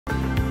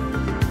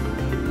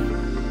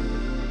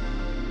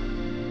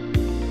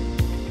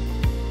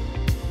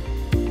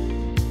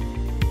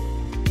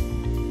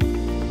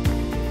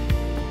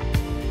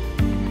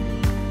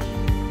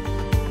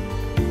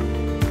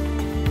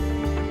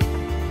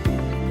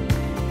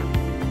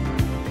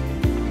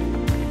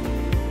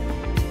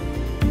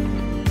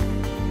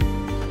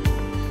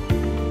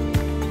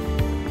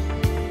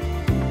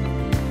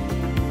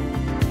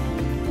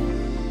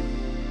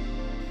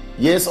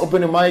Yes,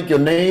 open your mic, your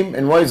name,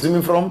 and where are you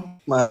zooming from?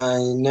 My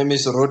name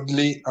is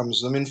Rodley. I'm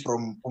zooming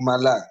from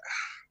Umalag.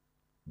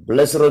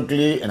 Bless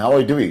Rodley, and how are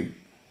you doing?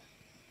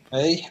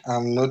 Hey,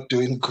 I'm not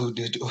doing good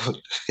at all.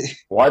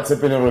 What's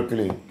happening,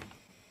 Rodley?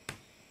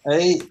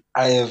 Hey,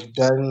 I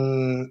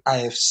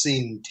have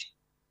sinned.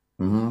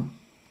 Mm-hmm.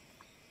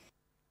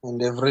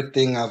 And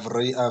everything I've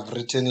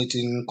written it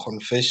in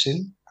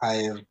confession.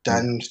 I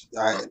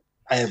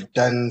have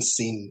done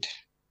sinned.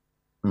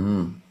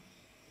 Mm-hmm.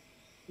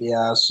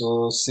 Yeah,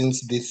 so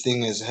since this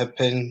thing has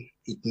happened,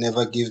 it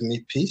never gave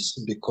me peace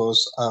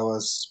because I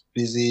was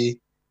busy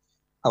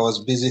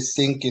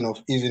thinking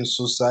of even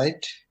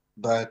suicide,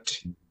 but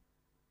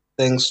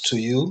thanks to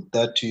you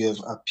that you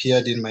have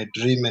appeared in my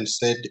dream and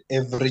said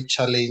every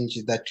challenge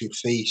that you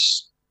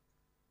face,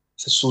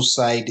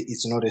 suicide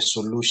is not a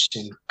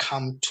solution.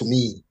 Come to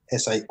me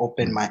as I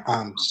open my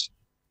arms.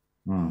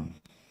 Mm.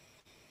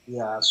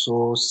 Yeah,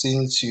 so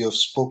since you have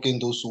spoken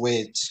those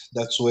words,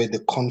 that's where the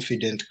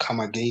confident come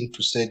again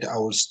to say, I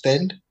will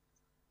stand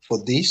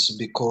for this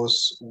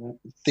because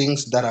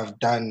things that I've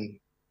done,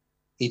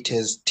 it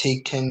has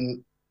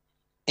taken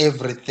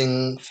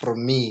everything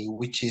from me,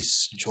 which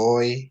is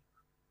joy,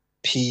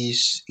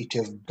 peace. It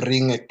have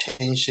bring a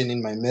tension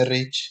in my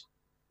marriage.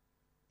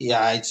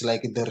 Yeah, it's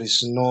like there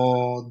is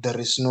no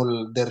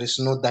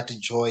that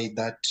joy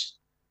that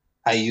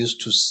I used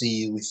to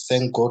see. We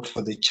thank God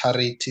for the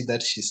charity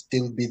that she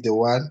still be the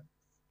one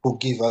who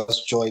give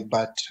us joy.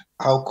 But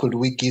how could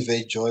we give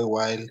her joy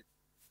while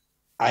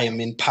I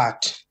am in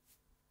part?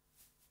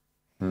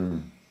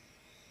 Mm.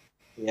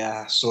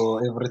 Yeah, so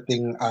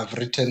everything I've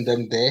written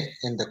them there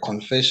in the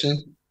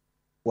confession,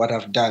 what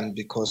I've done,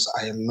 because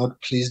I am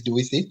not pleased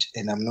with it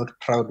and I'm not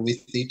proud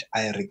with it.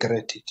 I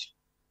regret it.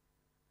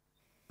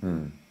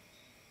 Mm.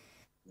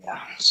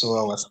 Yeah, so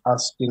I was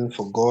asking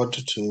for God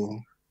to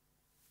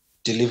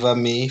deliver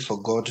me, for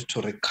God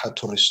to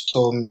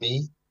restore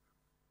me,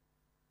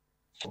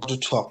 for God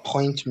to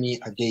appoint me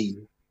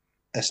again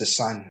as a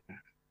son.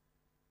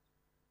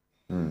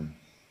 Mm.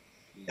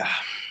 Yeah.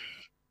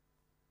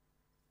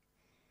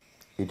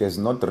 It has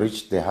not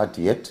reached the heart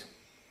yet.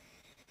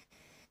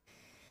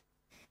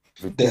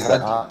 If it The is the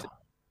heart, heart,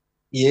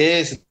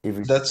 yes, if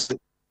it, that's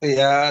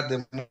yeah,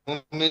 the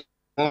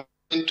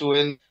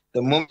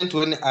moment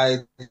when I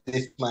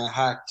lift my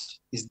heart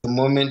is the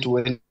moment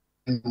when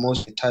most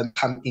of the time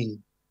come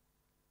in.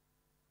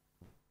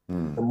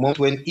 The moment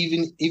when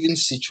even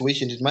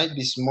situation, it might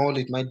be small,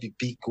 it might be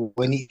big,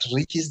 when it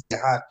reaches the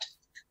heart,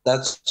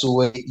 that's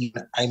where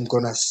I'm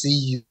gonna see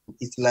you.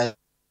 It's like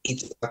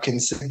I can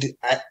say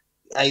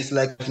it's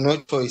like I have no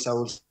choice. I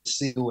will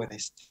see you when I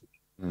see.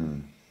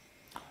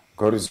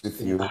 God is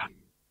with you.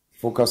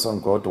 Focus on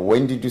God.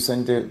 When did you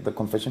send the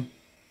confession?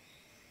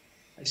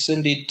 I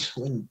sent it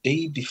one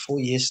day before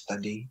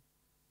yesterday.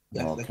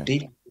 Yeah, the Okay. day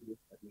before yesterday.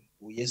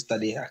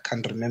 Yesterday, I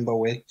can't remember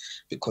where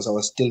because I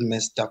was still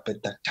messed up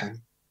at that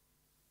time.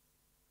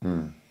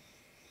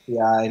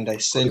 Yeah, and I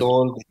sent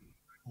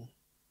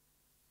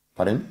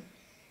Pardon?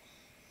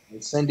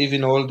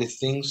 even all the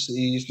things,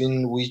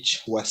 even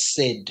which were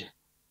said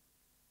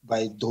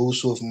by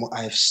those who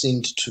I have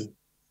sinned to.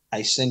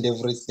 I send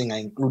everything. I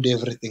include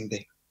everything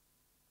there.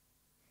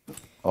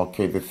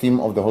 Okay. The theme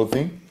of the whole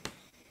thing?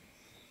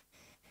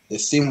 The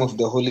theme of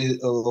the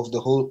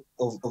whole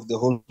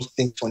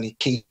thing,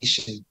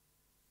 fornication.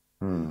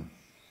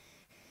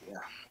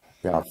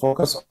 Yeah.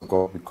 Focus on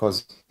God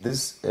because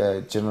this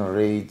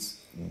generates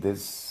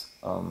this.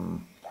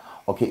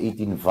 Okay. It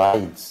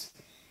invites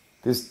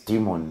this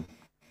demon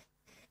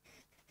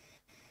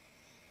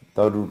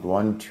that would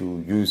want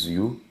to use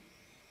you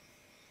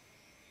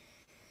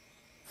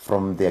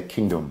from their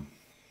kingdom.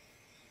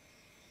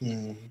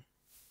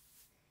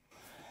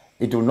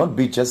 It will not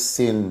be just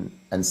sin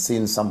and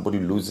seeing somebody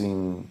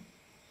losing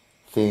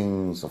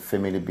things or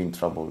family being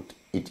troubled.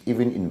 It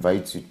even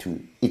invites you to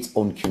its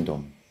own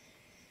kingdom.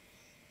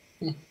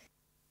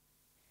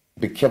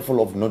 Be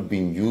careful of not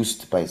being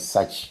used by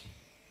such.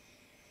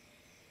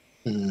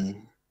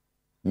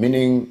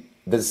 Meaning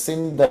the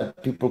sin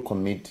that people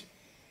commit,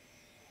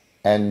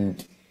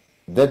 and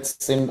that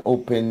sin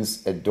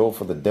opens a door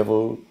for the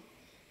devil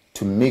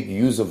to make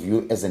use of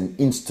you as an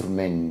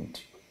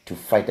instrument to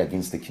fight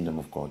against the kingdom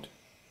of God.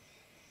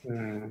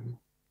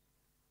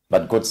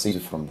 But God saves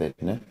you from that,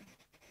 né?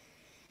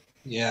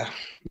 Yeah.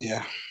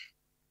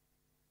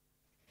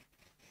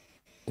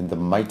 In the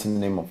mighty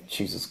name of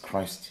Jesus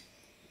Christ.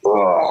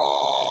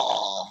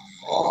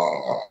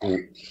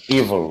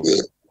 Evil.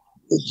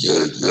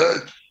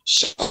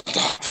 Shut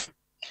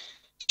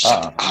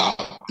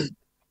up.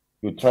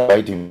 You try to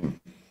fight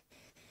him.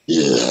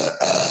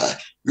 Yeah.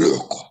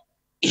 Look,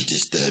 it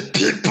is the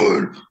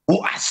people who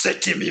are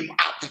setting him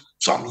up.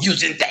 So I'm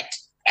using that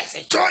as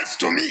a choice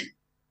to me.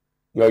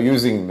 You are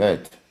using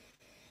that.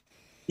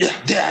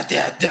 Yeah,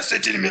 they're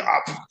setting me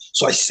up.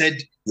 So I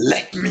said,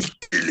 let me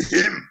kill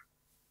him.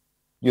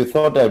 You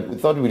thought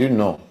we didn't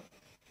know.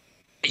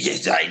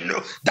 Yes, I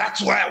know.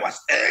 That's why I was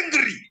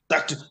angry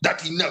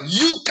that he now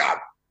you come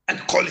and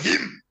call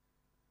him.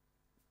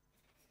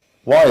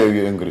 Why are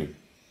you angry?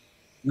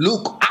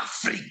 Look, I've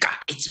Africa,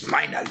 it's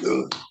mine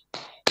alone.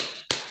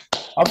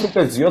 Africa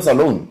is yours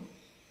alone.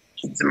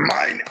 It's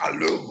mine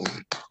alone.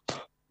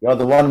 You're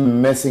the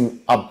one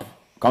messing up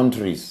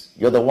countries.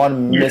 You're the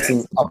one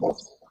messing up.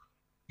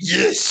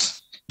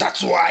 Yes,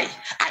 that's why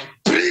I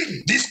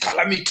bring these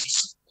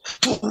calamities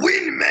to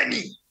win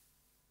many,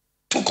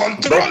 to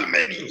control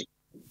many.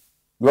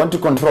 You want to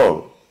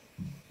control?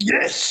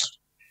 Yes.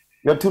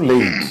 You're too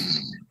late.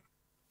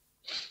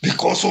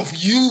 Because of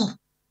you.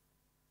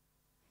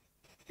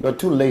 You're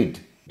too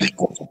late.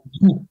 Because of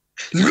you.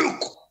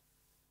 Look,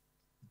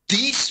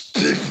 these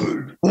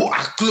people who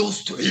are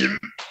close to him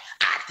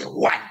are the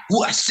one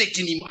who are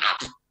setting him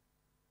up.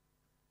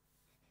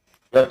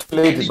 You're too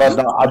late, but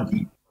now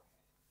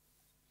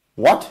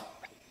what?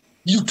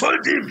 You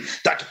told him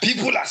that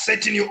people are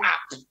setting you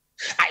up.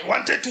 I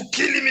wanted to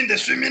kill him in the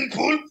swimming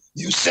pool.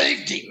 You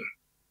saved him.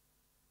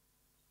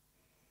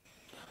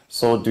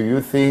 So do you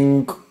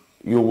think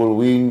you will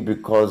win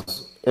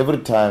because every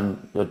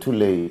time you're too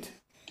late?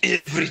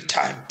 Every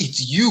time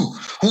it's you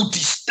who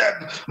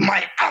disturb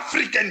my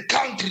African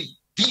country.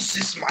 This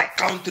is my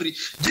country.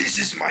 This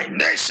is my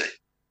nation.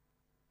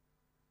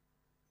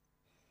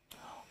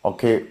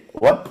 Okay,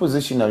 what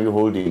position are you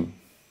holding?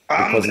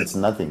 Because it's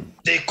nothing.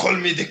 They call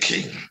me the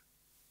king.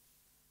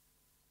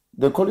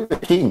 They call you the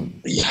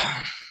king?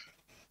 Yeah.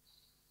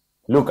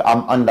 Look,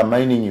 I'm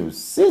undermining you.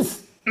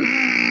 Sis.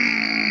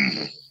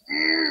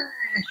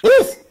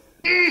 Sis.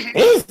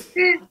 Sis.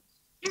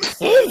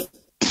 Sis.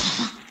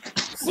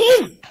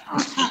 Sis.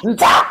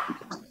 Nta.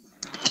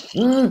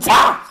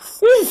 Nta.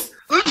 Sis.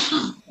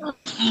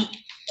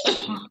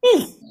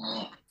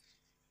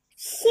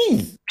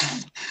 Sis.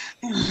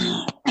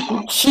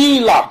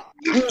 Chila.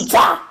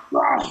 Nta.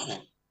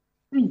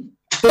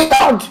 Take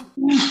out.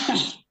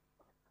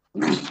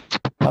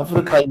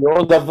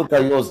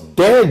 Africa yours,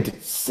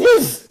 dead.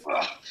 Sis.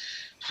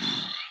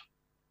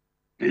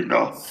 You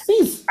know,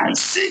 sis. I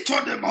sit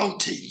on the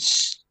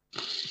mountains.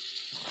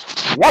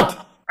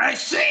 What? I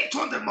sit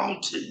on the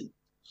mountain.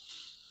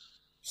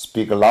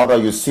 Speak louder.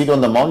 You sit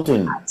on the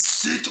mountain. I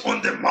sit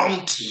on the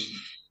mountain.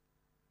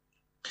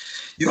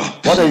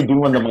 What are you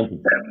doing on the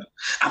mountain?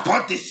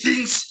 About the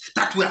things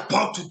that we're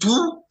about to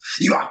do.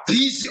 You are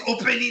busy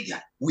opening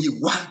them. We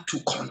want to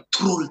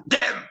control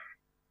them.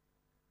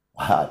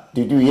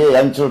 Did you hear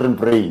young children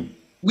praying?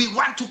 We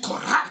want to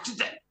corrupt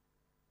them.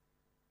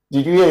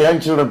 Did you hear young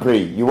children pray?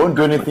 You won't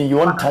do anything. You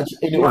won't touch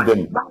any of them.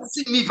 You are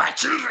embarrassing me by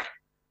children.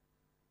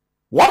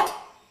 What?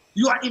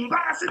 You are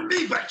embarrassing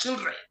me by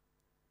children.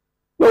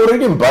 You're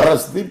already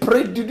embarrassed. They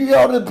prayed. Did you hear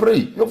how they pray?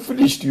 You're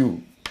finished,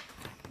 you.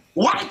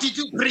 Why did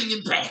you bring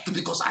him back?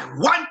 Because I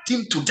want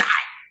him to die.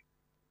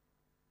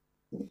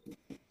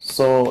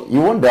 So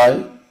you won't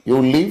die.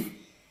 You'll live.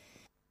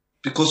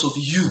 Because of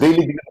you.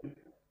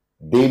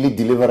 Daily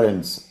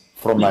deliverance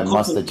from my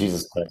Master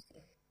Jesus Christ.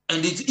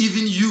 And it's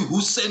even you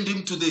who sent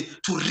him to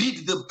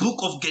read the book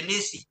of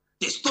Genesis,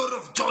 the story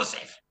of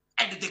Joseph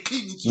and the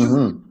king. It's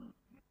you.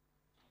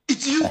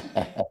 It's you.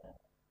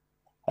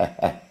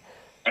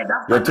 And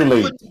you're too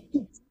late.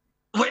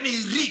 When he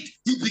read,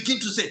 he begin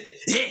to say,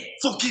 "Hey,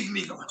 forgive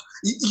me, Lord."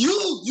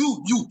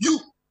 You.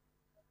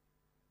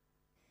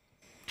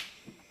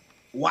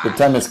 Why? The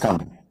time has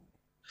come.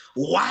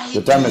 Why?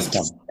 The time has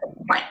come.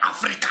 My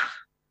Africa.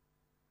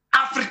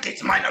 Africa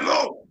is mine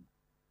alone.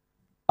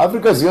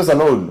 Africa is yours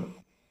alone.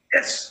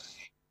 Yes.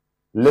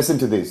 Listen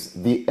to this.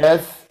 The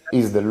earth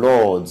is the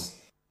Lord's,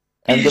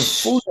 and the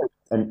fullness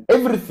and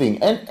everything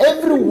and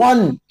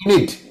everyone in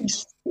it.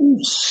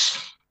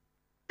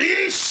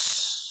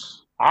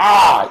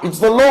 It's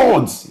the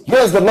Lord's.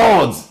 Here's the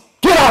Lord's.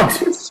 Get out.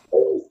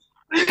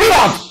 Get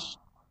out.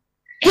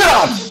 Get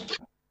out.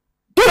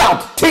 Get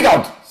out. Take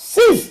out.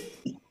 Cease.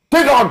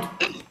 Take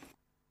out.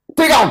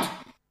 Take out.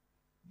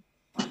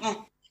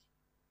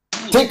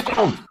 Take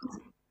out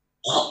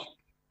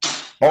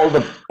all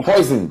the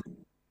poison.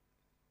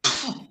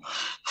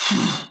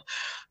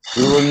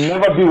 We will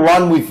never be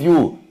one with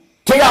you.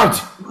 Take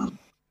out.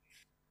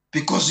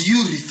 Because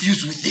you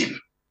refuse with him.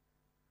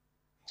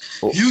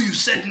 Oh. You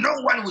said no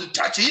one will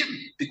touch him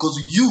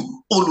because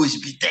you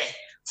always be there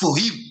for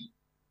him.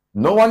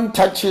 No one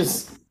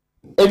touches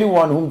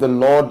anyone whom the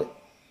Lord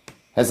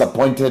has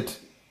appointed.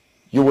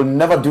 You will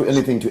never do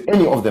anything to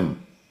any of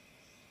them.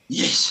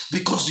 Yes,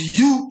 because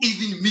you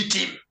even meet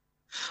him.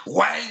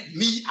 While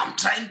me, I'm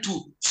trying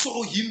to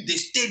show him the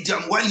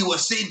stadium while he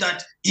was saying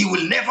that he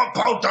will never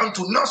bow down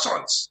to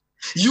nations.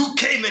 You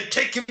came and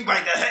take him by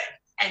the hand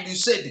and you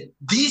said,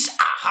 these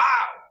are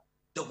how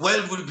the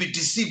world will be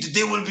deceived.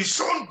 They will be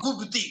shown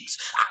good things.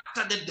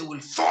 After that, they will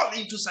fall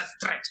into such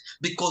threats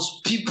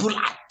because people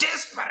are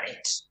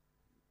desperate.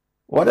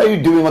 What are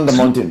you doing on the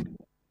mountain?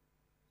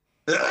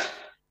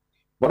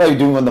 What are you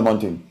doing on the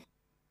mountain?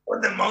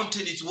 On the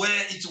mountain, it's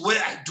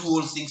where I do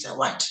all things I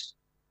want.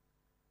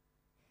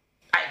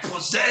 I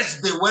possess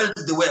the world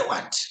the way I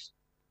want.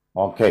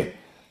 Okay.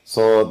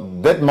 So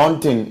that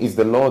mountain is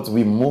the Lord's.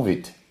 We move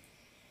it.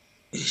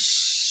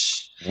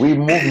 We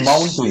move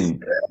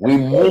mountains. We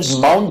move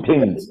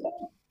mountains.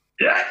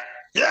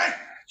 Yeah.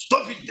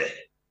 Stop it there.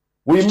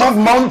 We move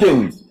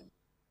mountains.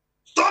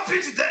 Stop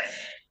it there.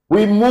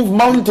 We move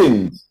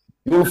mountains.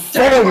 You'll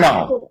fall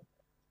now.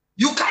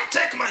 You can't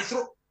take my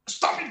throat.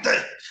 Stop it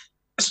there.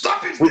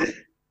 Stop it there.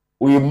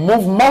 We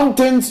move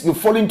mountains. You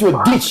fall into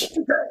a ditch.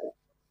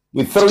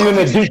 We throw you in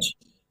a ditch.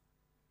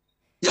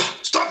 Yeah,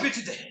 stop it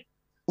there.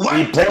 Why We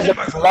you pour taking the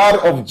my throat? blood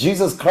of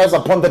Jesus Christ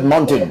upon that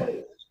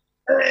mountain.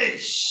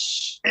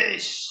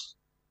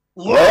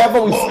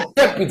 Wherever we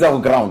step with our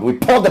ground, we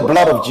pour the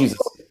blood of Jesus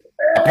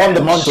upon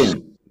the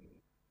mountain.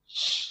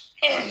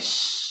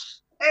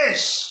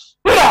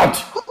 Get out!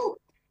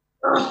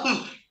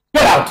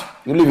 Get out!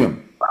 You leave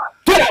him.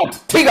 Get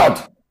out! Take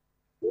out!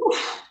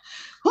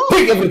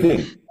 Take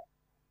everything.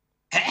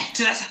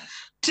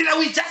 Tina,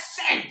 we just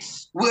sent.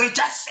 We were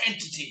just sent,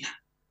 Tina.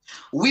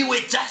 We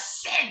were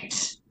just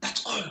sent.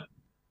 That's all.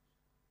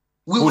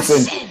 Who were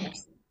sent sent.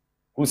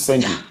 Who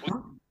sent you?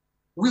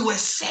 We were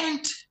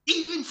sent,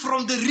 even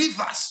from the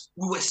rivers.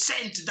 We were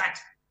sent that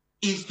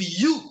if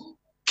you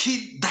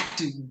kill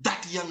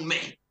that young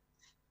man,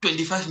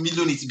 25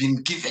 million is being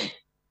given.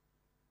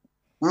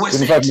 We were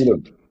 25 sent.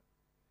 million.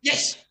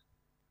 Yes.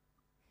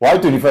 Why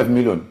 25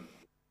 million?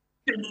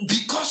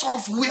 Because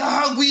of we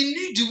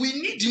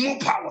need more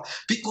power,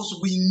 because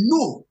we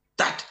know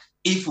that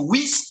if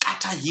we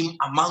scatter him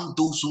among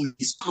those who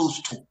is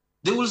close to,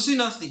 they will see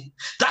nothing.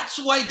 That's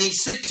why they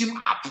set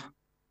him up.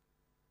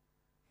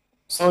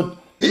 So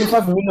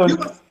 25 million.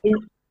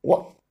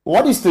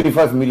 What is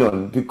 25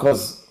 million?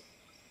 Because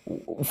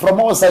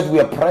from our side we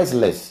are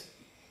priceless.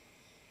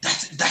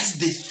 That's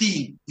the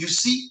thing. You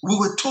see, we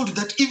were told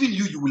that even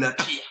you will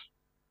appear.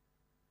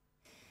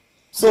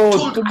 So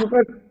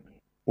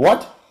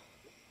what?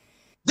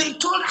 They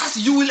told us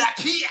you will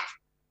appear.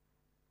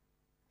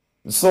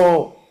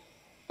 So,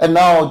 and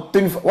now,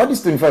 what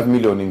is 25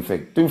 million in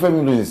fact? 25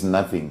 million is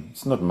nothing.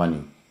 It's not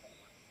money.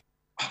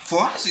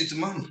 For us, it's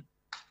money.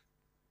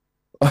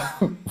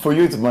 For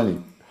you, it's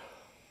money.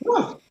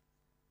 No.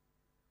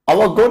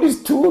 Our God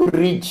is too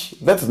rich.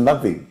 That's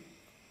nothing.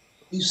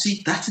 You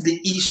see, that's the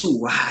issue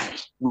why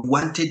we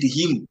wanted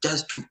him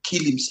just to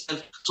kill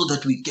himself so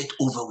that we get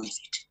over with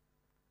it.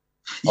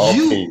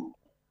 Okay. You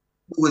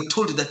were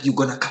told that you're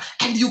gonna come,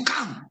 and you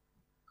come.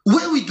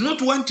 Where we do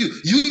not want you,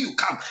 you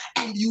come.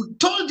 And you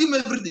told him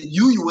everything.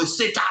 You were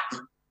set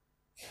up.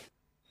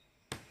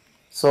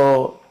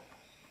 So,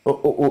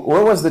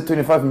 where was the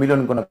 25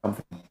 million gonna come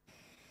from?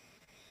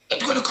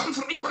 It's gonna come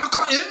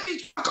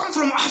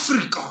from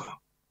Africa.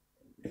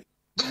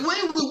 The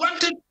way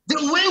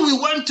we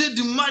wanted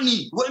the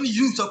money when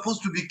you're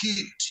supposed to be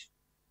killed.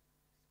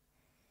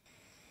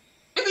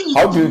 Even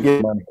How do you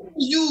get money?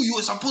 You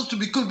were supposed to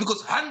be killed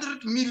because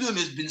 100 million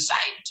has been signed.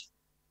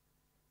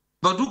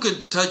 But who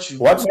can touch you?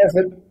 What was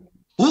it?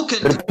 Who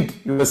can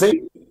repeat? You were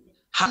saying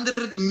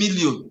 100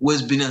 million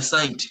was been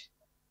assigned.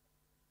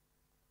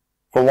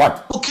 For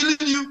what? For killing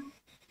you.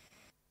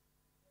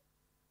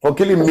 For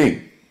killing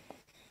me.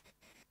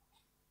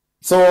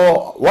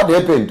 So what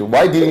happened?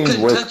 Why didn't it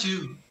work? Who can touch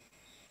you?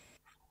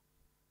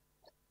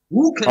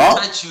 Who can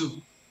touch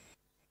you?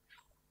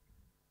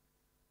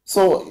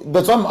 So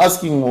that's why I'm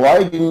asking,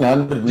 why didn't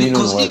 100 million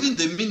Because work? even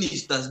the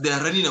ministers, they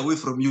are running away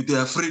from you. They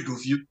are afraid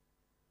of you.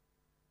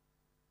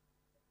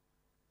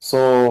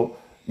 So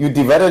you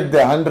divided the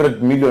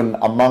 100 million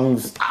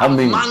amongst how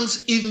many?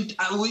 Amongst even,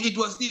 it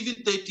was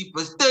even 30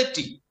 plus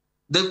 30.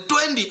 The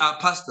 20 are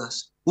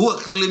pastors who are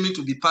claiming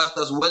to be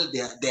pastors while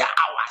they are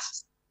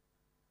ours.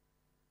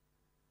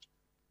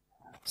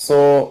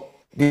 So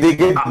did they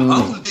get How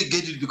will they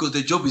get it? Because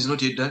the job is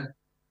not yet done.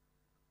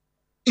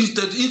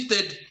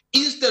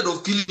 Instead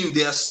of killing you,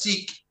 they are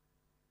sick.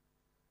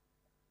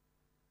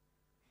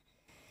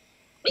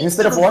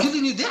 Instead of what?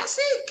 Killing you, they are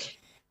sick.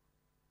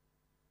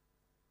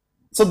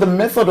 So the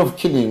method of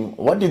killing,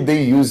 what did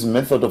they use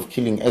method of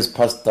killing as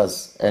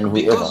pastors and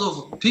whoever? Because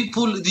of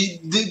people,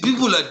 the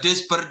people are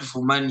desperate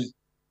for money.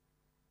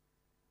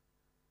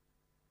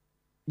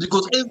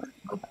 Because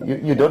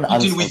you don't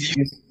answer.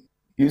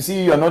 You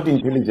see, you're not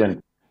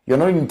intelligent. You're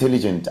not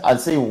intelligent. I'll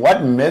say,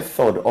 what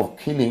method of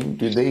killing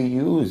do they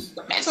use?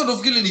 The method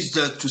of killing is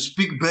just to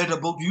speak bad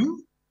about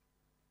you.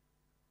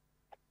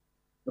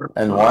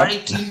 And what?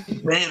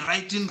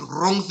 Writing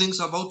wrong things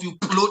about you,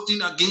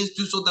 plotting against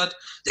you so that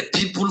the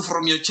people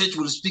from your church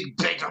will speak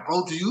bad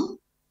about you.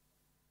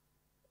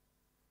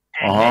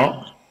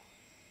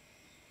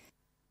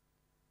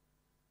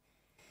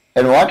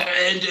 And what?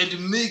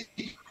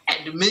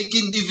 And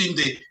making even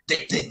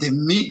the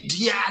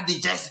media, they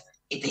just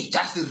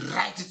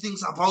write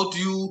things about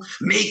you,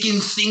 making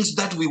things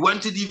that we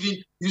wanted.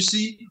 Even, you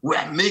see, we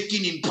are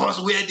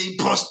the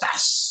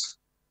imposters.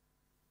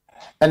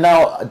 And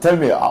now tell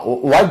me,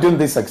 why don't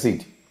they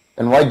succeed?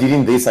 And why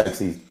didn't they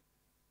succeed?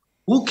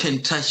 Who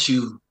can touch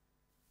you?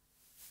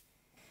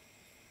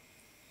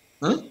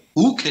 Huh?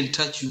 Who can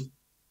touch you?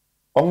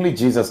 Only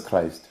Jesus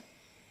Christ.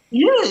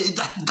 Yeah,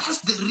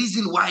 that's the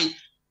reason why.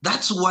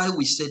 That's why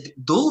we said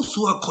those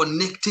who are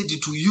connected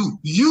to you,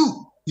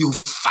 you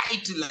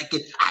fight like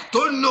I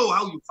don't know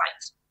how you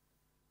fight.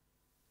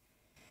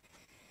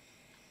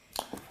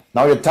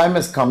 Now your time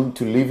has come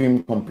to leave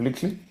him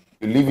completely,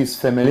 to leave his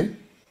family.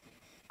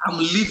 I'm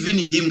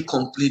leaving him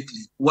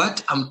completely.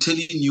 What I'm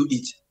telling you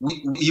is,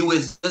 he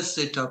was just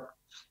set up.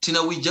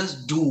 Tina, we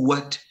just do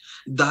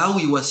how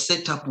he was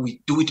set up,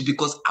 we do it,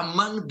 because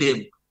among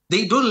them,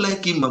 they don't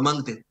like him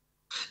among them.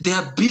 They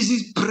are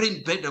busy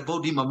praying bad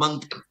about him among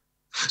them.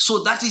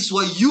 So that is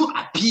why you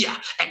appear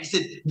and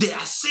said they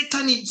are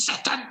Satan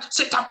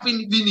set up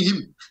in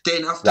him.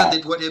 Then after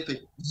that, what happened?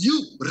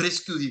 You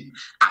rescue him.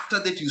 After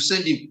that, you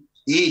send him,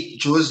 hey,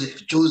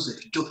 Joseph.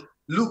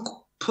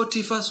 Look,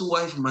 Potiphar's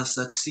wife must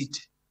succeed.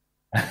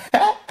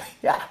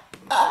 Yeah.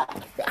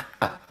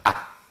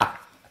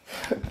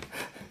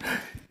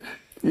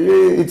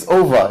 It's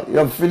over.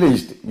 You're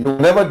finished. You'll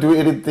never do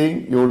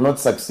anything. You will not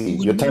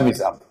succeed. Your time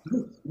is up.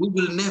 We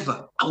will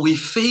never. We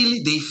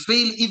fail. They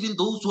fail. Even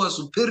those who are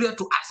superior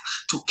to us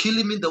to kill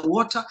him in the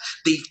water.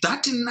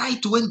 That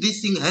night when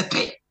this thing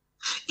happened,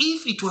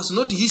 if it was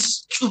not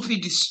his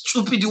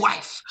stupid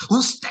wife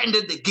who stand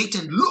at the gate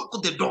and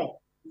lock the door,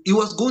 he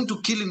was going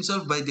to kill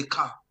himself by the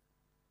car.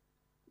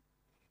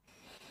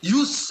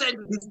 You sent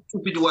his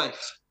stupid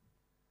wife.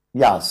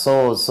 Yeah.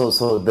 So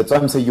that's why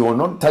I'm saying you will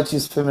not touch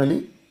his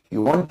family.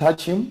 You won't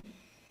touch him.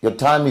 Your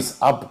time is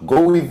up.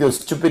 Go with your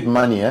stupid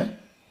money, eh?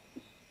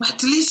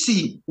 But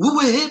listen, we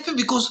were happy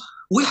because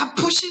we are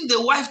pushing the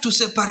wife to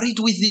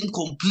separate with him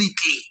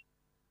completely.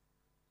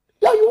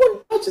 Yeah, you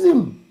won't touch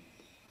him.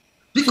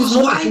 Because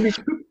why?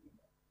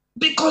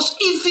 Because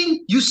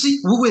even, you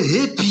see, we were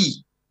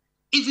happy.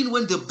 Even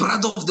when the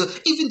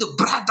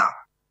brother,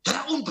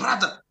 her own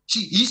brother,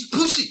 he's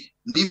pushing.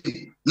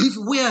 Leave.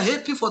 We are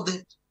happy for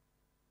that.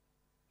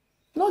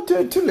 Not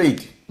too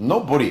late.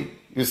 Nobody.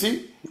 You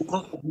see?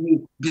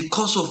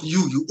 Because of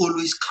you, you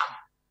always come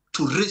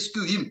to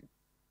rescue him.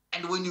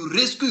 And when you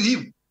rescue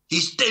him, he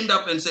stand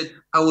up and said,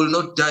 I will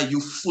not die, you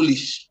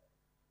foolish.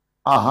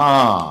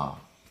 Aha.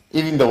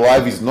 Even the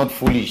wife is not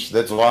foolish.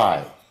 That's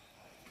why.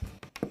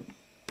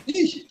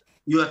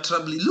 You are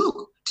troubling.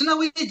 Look, Tina,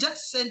 we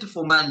just sent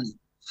for money.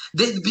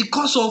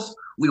 Because of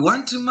we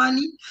want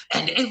money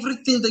and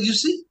everything that you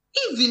see,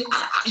 even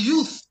our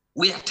youth,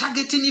 we are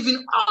targeting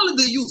even all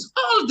the youth,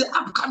 all the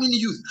upcoming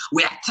youth.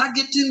 We are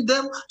targeting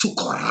them to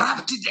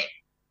corrupt them.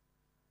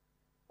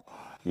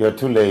 You're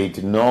too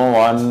late. No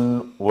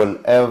one will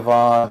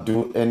ever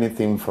do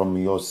anything from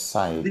your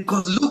side.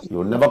 Because look,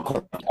 you'll never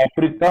corrupt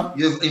Africa.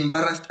 You have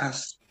embarrassed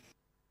us.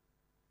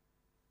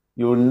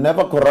 You'll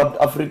never corrupt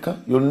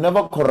Africa. You'll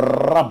never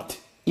corrupt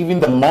even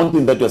the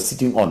mountain that you're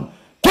sitting on.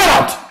 Get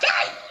out! Get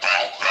out!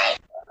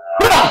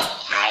 Get out!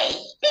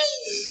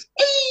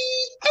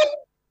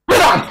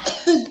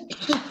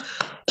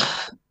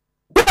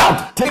 Get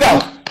out! Take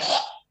out!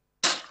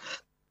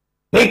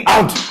 Take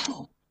out!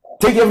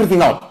 Take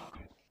everything out.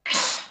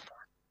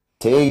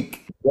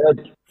 Take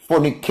that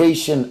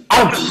fornication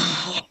out.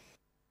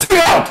 Take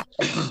it out.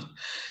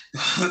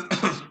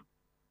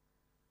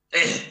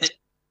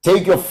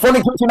 Take your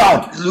fornication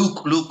out.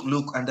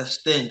 Look,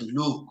 understand.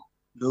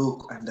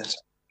 Look,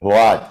 understand.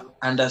 What?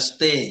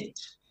 Understand.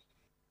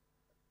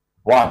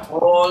 What?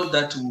 All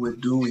that we were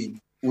doing,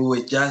 we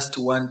were just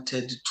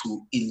wanted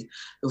to,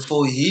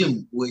 for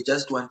him, we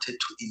just wanted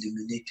to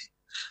eliminate him.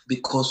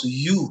 Because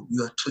you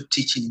are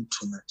teaching him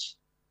too much.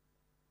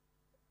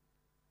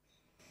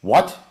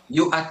 What?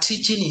 You are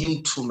teaching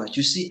him too much.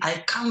 You see,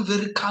 I come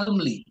very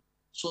calmly.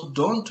 So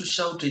don't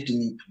shout at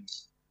me,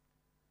 please.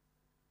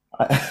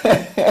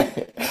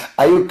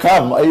 Are you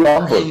calm? Are you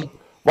humble?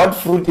 What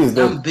fruit is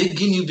that? I'm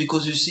begging you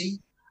because you see,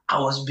 I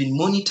was been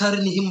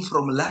monitoring him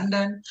from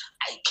London.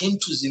 I came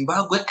to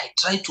Zimbabwe. I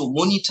tried to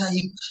monitor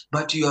him,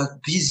 but you are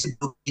busy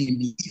blocking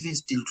me even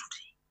still today.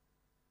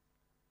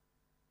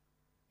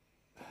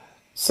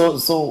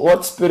 So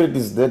what spirit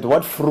is that?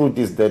 What fruit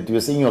is that?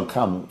 You're saying you're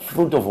calm.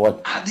 Fruit of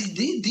what?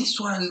 This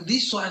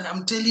one,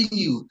 I'm telling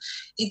you,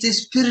 it's a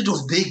spirit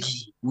of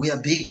begging. We are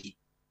begging.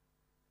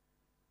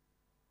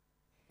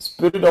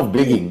 Spirit of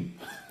begging.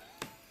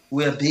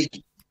 We are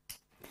begging.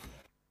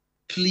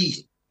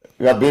 Please.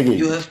 We are begging.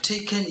 You have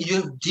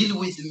dealt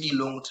with me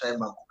long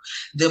time ago.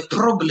 The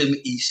problem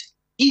is,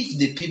 if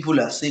the people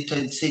are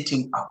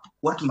setting up,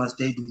 what must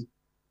they do?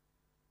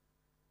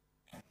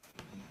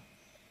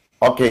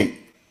 Okay.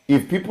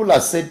 If people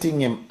are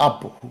setting him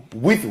up,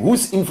 with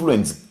whose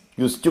influence?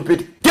 You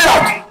stupid. Get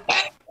out!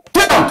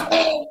 Get out!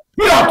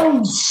 Get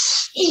out!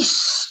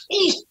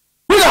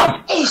 Get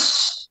out!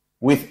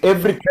 With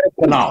every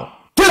character now.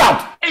 Get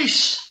out!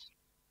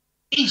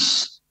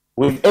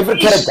 With every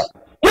character.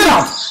 Get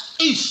out!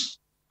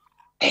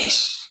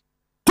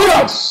 Get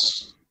out!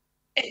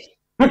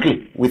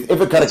 Quickly, with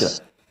every character.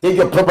 Take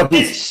your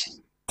properties.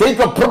 Take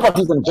your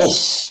properties and go.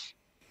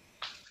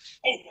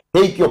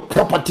 Take your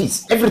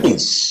properties, everything.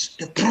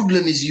 The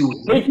problem is you.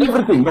 Take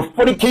everything, your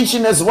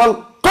fornication as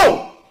well.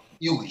 Go!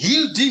 You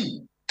healed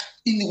him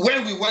in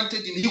where we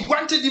wanted him. He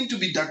wanted him to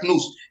be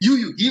diagnosed.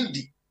 You healed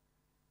him.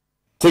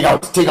 Take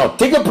out.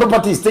 Take your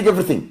properties, take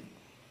everything.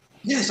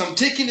 Yes, I'm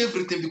taking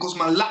everything because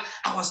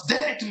I was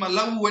there at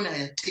Malawi when I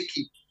had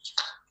taken.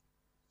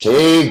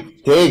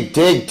 Take. Take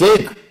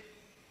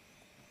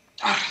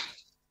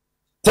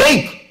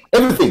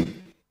everything.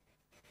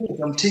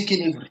 I'm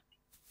taking everything.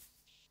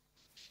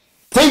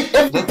 Take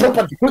Take every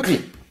property quickly.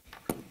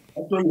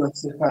 That's why you are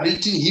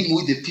separating him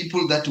with the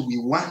people that we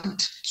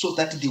want, so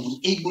that they will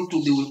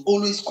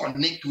always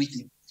connect with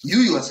him.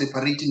 You are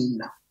separating him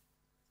now.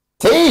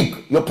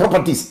 Take your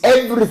properties,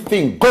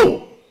 everything.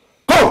 Go.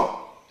 Go.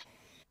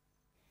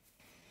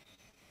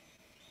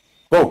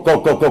 Go,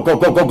 go, go, go, go,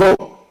 go, go,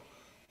 go.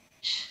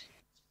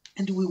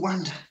 And we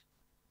wonder.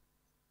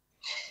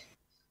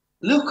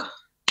 Look,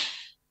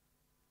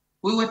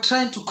 we were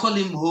trying to call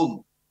him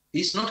home.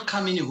 He's not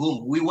coming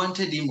home. We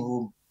wanted him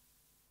home.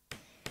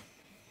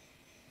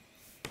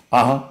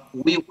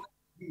 We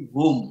wanted him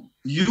home.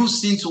 You,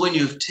 since when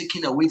you have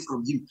taken away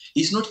from him,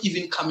 he's not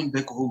even coming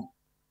back home.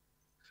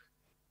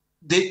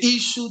 The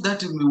issue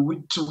that we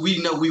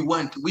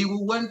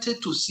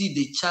wanted to see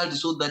the child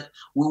so that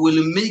we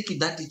will make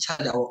that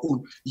child our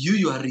own.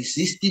 You are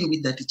resisting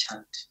with that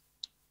child.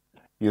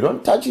 You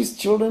don't touch his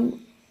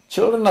children.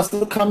 Children are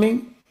still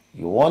coming.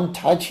 You won't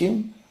touch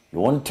him. You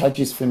won't touch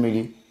his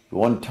family. You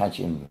won't touch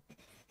him.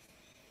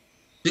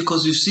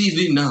 Because you see,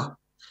 even now,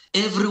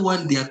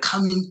 everyone, they are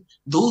coming,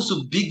 those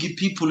big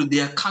people,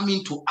 they are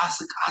coming to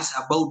ask us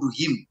about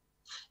him.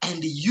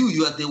 And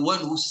you are the one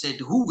who said,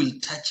 who will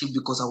touch him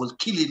because I will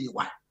kill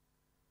anyone.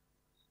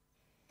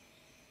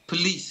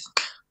 Please,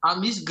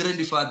 I'm his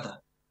grandfather.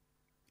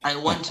 I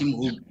want him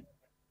home.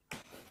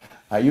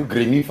 Are you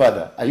granny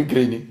father? Are you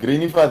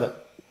granny father?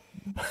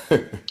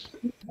 Even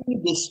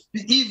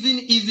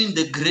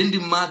the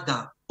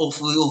grandmother of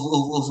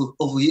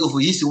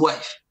his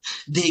wife,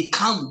 they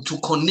come to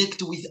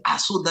connect with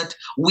us so that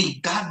we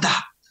gather,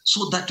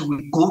 so that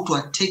we go to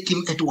attack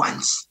him at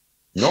once.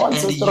 No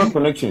ancestral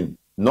connection.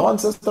 No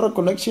ancestral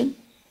connection.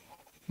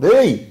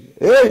 Hey,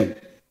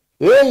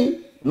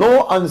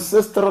 no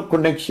ancestral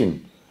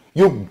connection.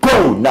 You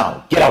go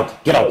now. Get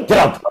out, get out, get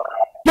out,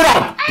 get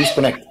out.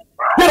 Disconnect.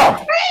 Get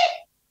out.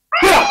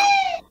 Get out.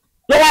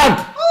 Get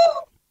out.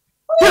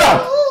 Get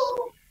out. Get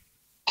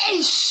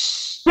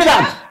out. Get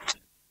out.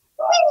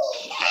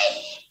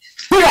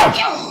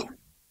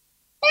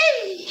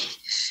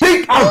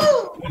 Speak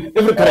out.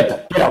 Every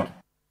character. Get out.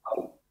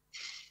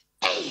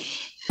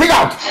 Speak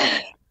out.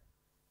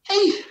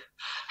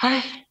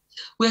 Hey,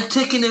 we are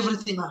taking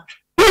everything out.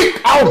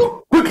 Speak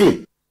out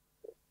quickly.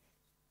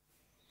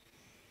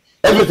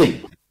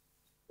 Everything.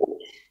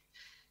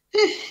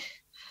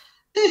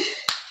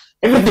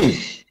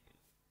 Everything.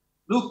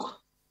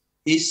 Look,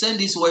 he sent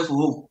his wife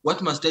home.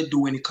 What must I do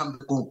when he comes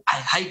back home? I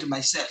hide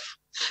myself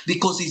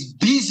because he's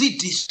busy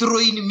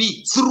destroying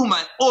me through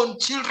my own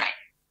children.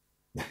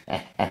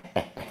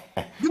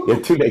 You're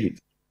too late.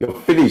 You're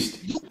finished.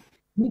 He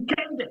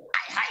came there,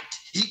 I hide.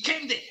 He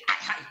came there, I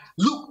hide.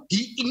 Look,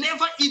 he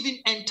never even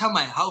entered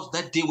my house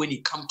that day when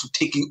he come to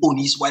taking on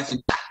his wife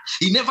and die.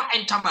 He never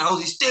entered my house.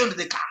 He stayed in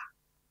the car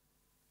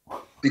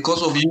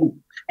because of you.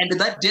 And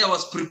that day I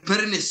was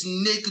preparing a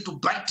snake to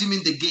bite him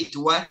in the gate.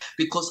 Why?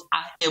 Because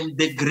I am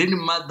the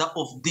grandmother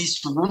of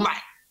this woman.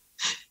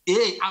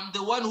 Hey, I'm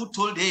the one who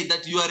told her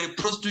that you are a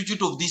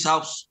prostitute of this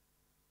house.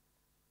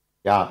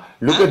 Yeah,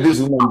 look at this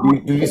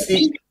woman. Do you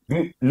see?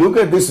 Look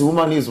at this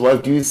woman, his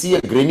wife. Do you see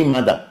a granny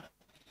mother?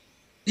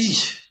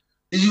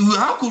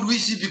 How could we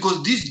see?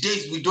 Because these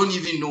days we don't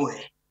even know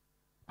her.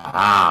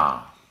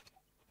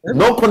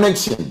 No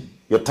connection.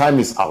 Your time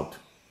is out.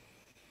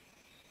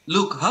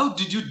 Look, how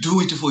did you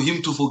do it for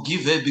him to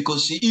forgive her?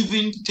 Because she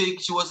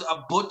was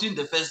aborting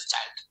the first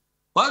child.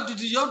 How did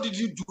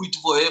you do it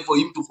for her, for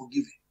him to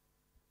forgive her?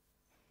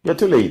 You're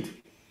too late.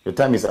 Your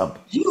time is up.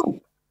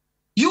 You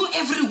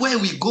everywhere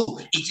we go,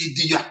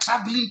 you are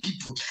troubling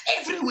people.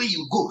 Everywhere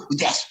you go,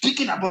 they are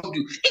speaking about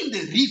you. In the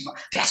river,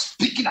 they are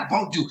speaking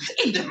about you.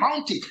 In the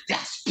mountain, they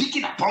are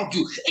speaking about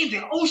you. In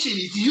the ocean,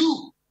 it's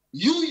you.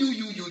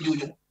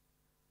 You.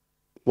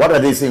 What are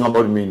they saying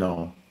about me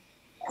now?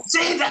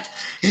 Say that,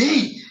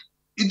 hey,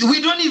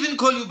 we don't even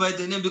call you by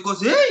the name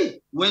because,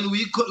 hey, when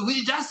we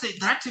just say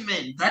that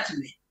man.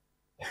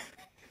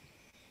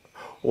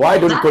 Why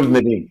don't you call me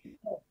the name?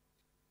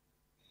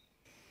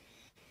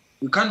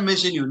 You can't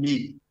mention your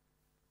name.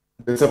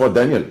 Lesego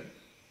Daniel.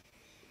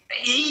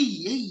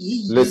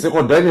 Hey.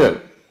 Lesego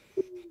Daniel.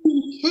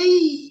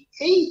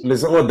 Hey.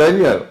 Lesego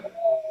Daniel.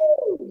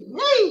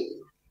 Hey.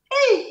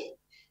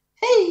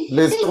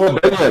 Lesego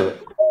Daniel.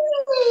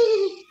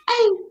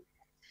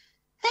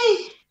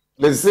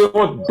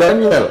 Lesego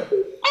Daniel.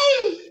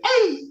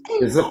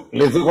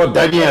 Lesego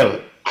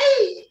Daniel.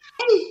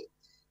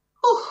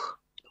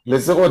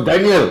 Lesego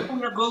Daniel.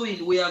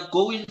 We are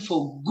going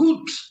for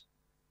good.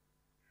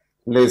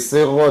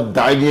 Lesego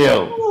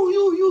Daniel.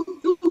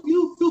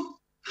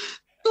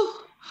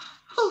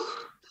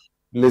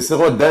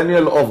 Lesego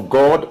Daniel of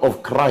God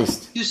of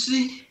Christ. You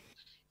see,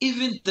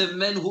 even the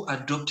man who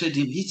adopted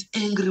him, he's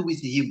angry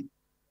with him.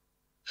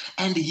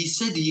 And he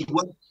said he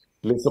was.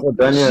 Lesego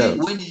Daniel. See,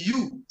 when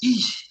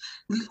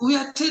we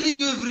are telling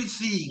you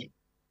everything.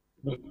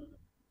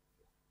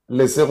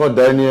 Lesego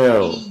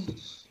Daniel.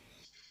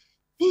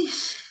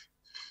 He's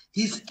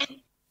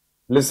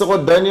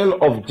Lesego Daniel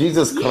of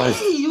Jesus Christ.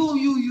 You.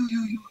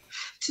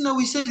 See, now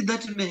we said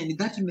that man.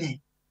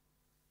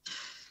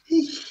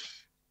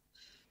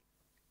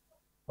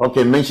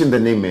 Okay, mention the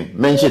name, man.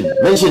 Mention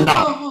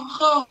now.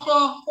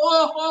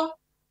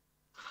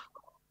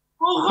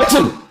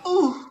 Mention.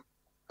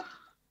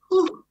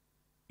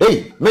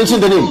 Hey, mention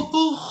the name.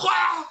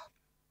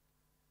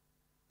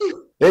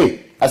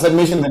 Hey, I said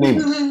mention the name.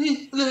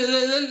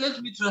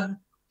 Let me try.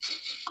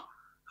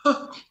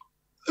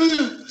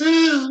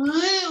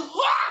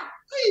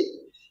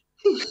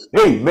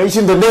 Hey,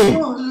 mention the name.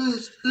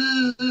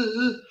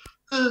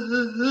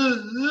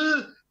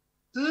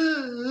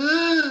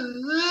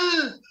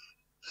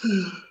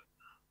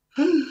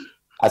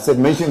 I said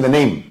mention the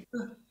name.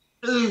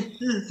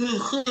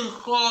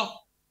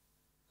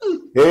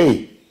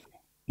 Hey,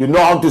 you know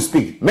how to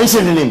speak.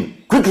 Mention the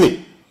name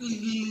quickly.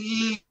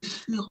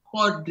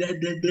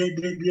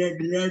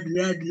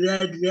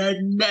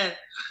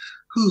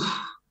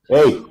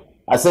 Hey,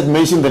 I said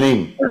mention the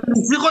name.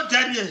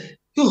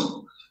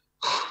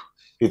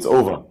 It's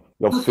over.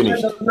 You're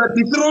finished. You're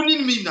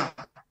dethroning me now.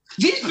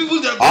 These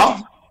people, they're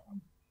Huh?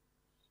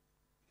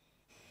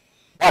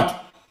 What?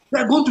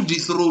 they're going to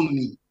dethrone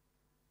me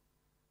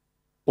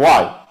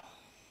Why?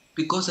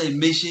 because I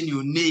mentioned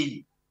your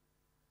name.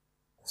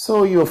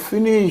 So you're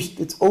finished.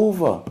 It's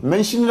over.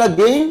 Mention it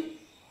again.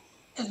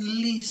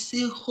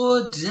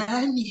 Lesego,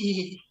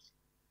 Daniel.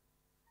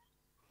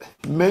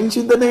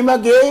 Mention the name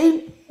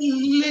again.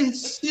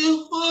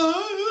 Lesego,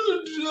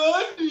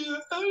 Daniel.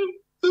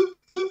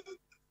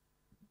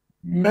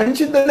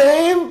 Mention the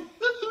name.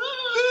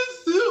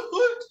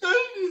 Lesego,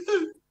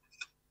 Daniel.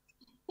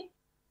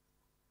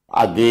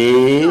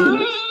 Again.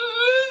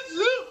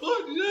 Lesego,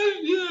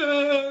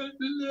 Daniel.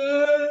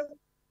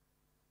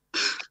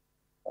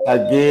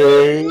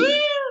 Again.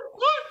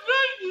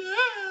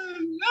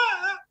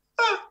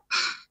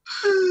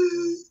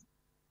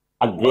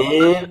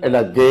 Again and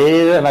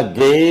again and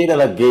again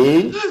and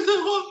again.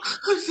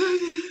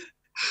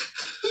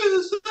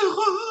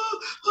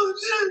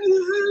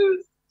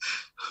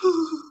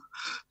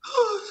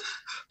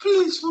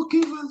 Please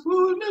forgive us. We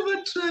will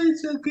never try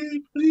it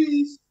again,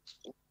 please.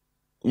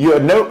 You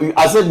never.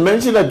 I said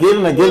mention again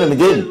and again and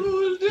We again.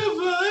 will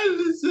never.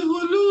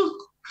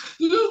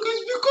 Look,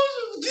 it's because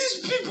of these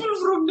people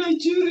from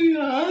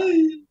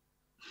Nigeria.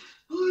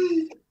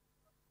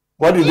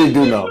 What do they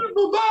do now?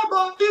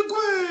 Baba, they're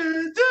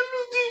doing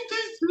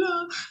this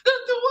now.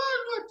 They're the one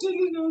who are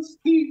telling us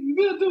things.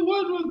 They're the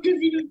one who are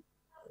giving us.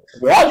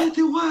 What? They're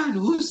the one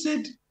who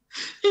said,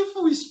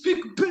 if we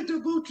speak bad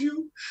about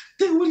you,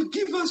 they will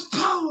give us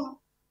power.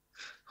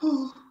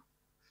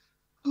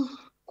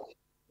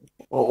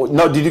 Oh,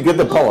 now did you get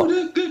the How power?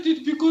 could I get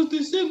it? Because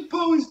the same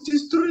power is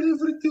destroying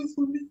everything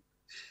for me.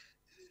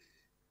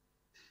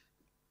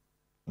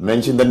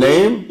 Mention the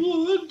name.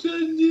 Oh,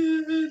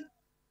 Daniel.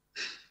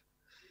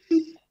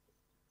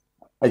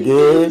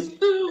 Again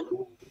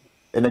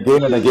and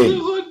again and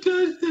again.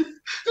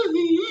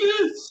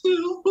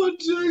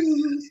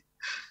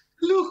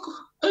 Look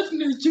at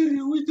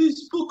Nigeria where they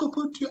spoke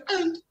about you,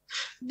 and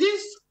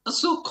these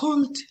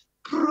so-called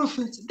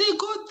prophets, they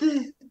got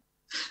there.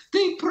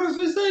 They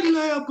prophesy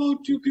lie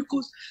about you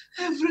because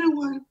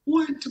everyone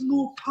wants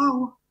more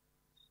power.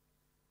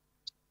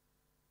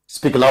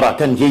 Speak louder, I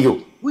can't hear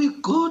you.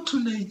 We go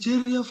to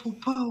Nigeria for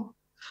power.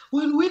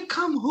 When we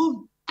come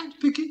home and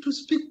begin to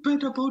speak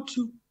bad about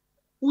you,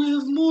 we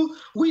have more.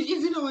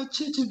 Even our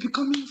church is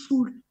becoming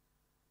full.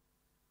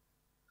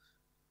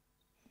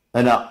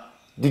 And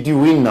did you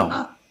win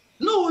now?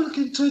 No one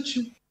can touch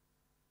you.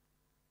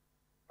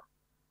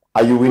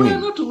 Are you We are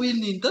winning? not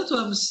winning. That's why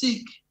I'm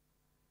sick.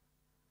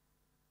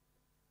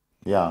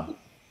 Yeah.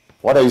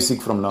 What are you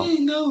sick from now? Hey,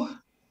 now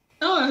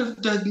I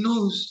have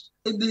diagnosed.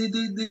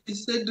 They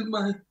said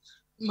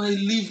my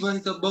liver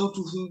is about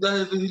to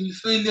die.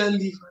 Failure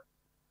liver.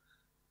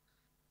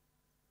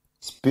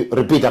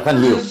 Repeat, I can't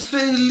hear you.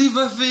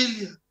 Liver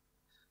failure.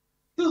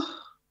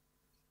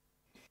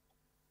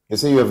 You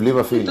say you have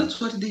liver failure. That's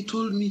what they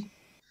told me.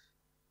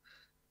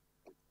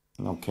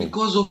 Okay.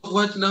 Because of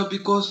what now?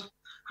 Because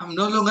I'm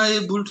no longer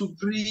able to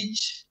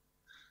preach.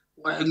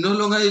 I'm no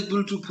longer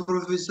able to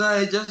prophesy.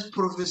 I just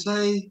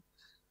prophesy.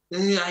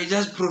 I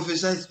just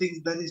prophesy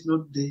things that is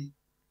not there.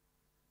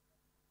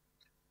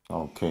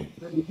 Okay.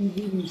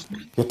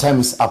 Your time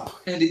is up.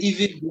 And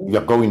even You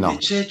are going now. the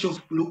church of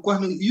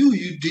Pulukwani,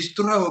 you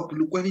destroy our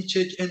Pulukwani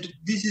church, and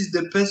this is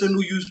the person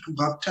who used to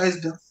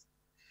baptize them.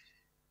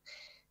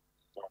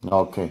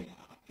 Okay.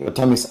 Your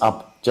time is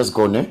up. Just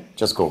go, ne?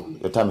 Just go.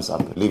 Your time is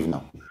up. Leave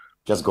now.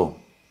 Just go.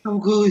 I'm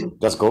going.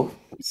 Just go.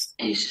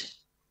 Yes.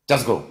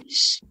 Just go.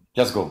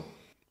 Just go.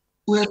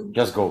 Well,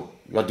 Just go.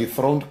 You are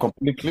dethroned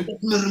completely.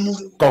 let me remove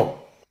it. Go.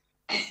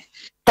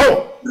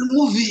 Go.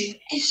 Remove it.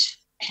 Yes.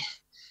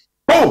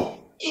 Go.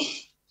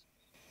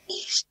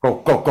 Yes. Go.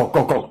 Go. Go.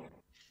 Go. Go.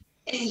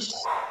 Yes.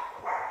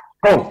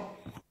 Go.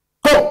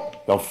 Go.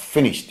 You're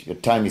finished. Your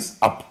time is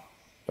up.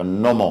 You're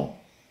no more.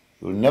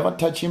 You'll never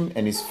touch him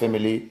and his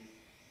family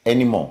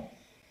anymore.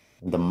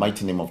 In the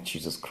mighty name of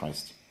Jesus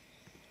Christ.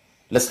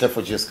 Let's clap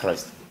for Jesus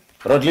Christ.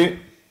 Rodley,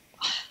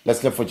 let's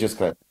clap for Jesus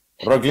Christ.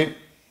 Rodley.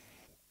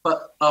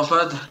 Our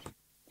Father.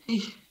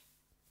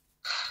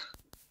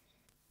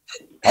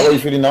 How are you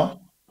feeling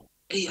now?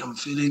 hey, I'm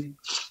feeling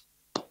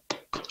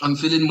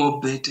more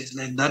better. It's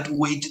like that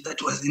weight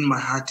that was in my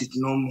heart is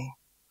no more.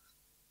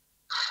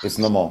 It's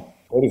no more.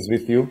 God is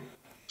with you.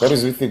 God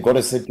is with you. God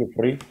has set you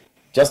free.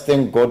 Just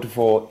thank God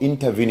for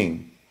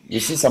intervening. You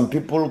see, some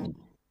people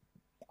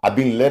are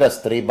being led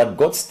astray, but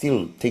God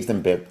still takes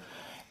them back.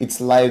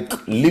 It's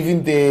like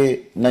leaving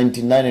the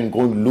 99 and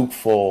going look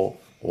for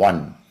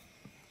one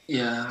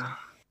Yeah.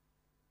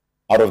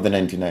 out of the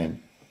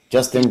 99.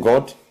 Just thank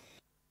God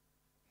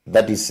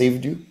that He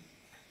saved you.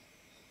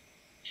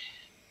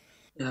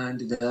 Yeah, and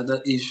the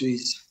other issue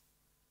is,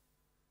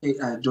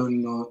 I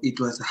don't know, it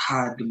was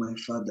hard, my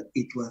father.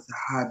 It was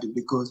hard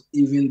because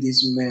even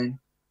this man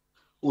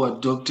who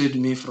adopted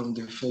me from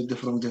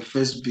the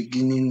first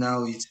beginning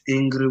now is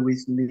angry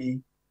with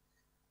me.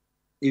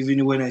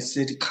 Even when I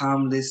said,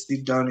 come, let's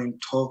sit down and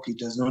talk, he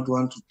does not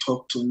want to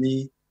talk to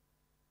me.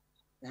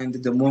 And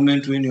the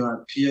moment when you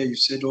appear, you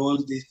said all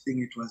this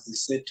thing, it was a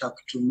setup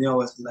to me. I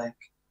was like,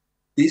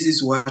 this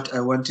is what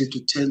I wanted to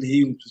tell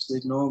him, to say,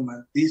 no,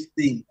 man, this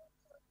thing.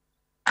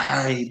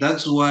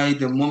 That's why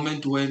the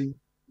moment when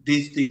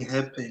this thing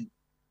happened,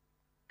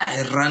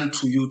 I ran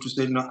to you to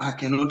say, no, I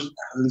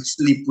will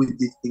sleep with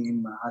this thing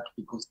in my heart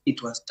because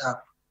it was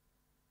tough.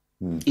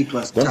 It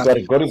was Don't tough.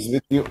 worry, God is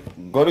with you.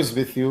 God is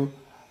with you.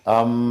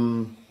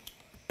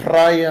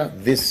 Prior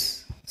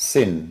this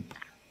sin,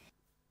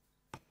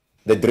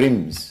 the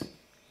dreams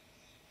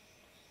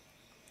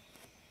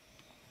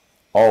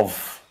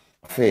of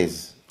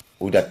affairs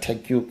would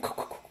attack you.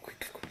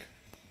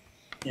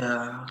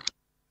 Yeah.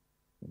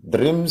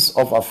 Dreams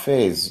of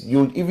affairs.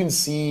 You'll even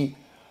see,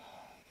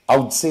 I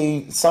would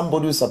say,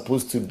 somebody who's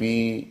supposed to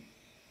be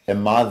a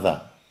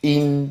mother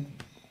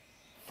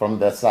from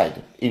their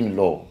side, in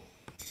law.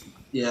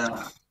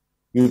 Yeah.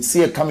 You'd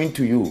see her coming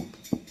to you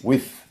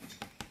with,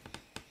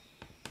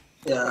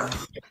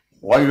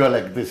 while you are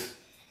like this.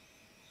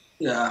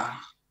 Yeah.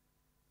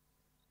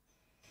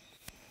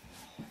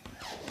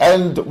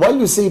 And while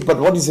you say, but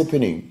what is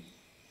happening?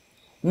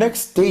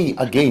 Next day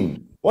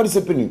again, what is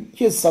happening?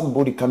 Here's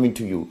somebody coming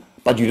to you,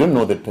 but you don't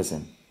know that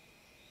person.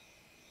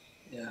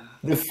 Yeah.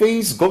 The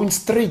face going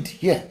straight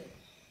here.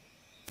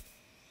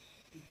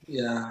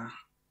 Yeah.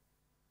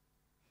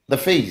 The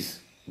face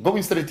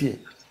going straight here.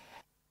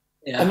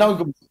 Yeah. And now you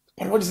go,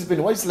 but what is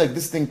happening? Why is it like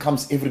this thing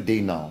comes every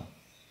day now?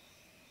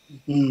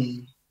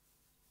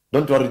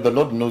 Don't worry, the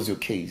Lord knows your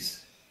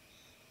case.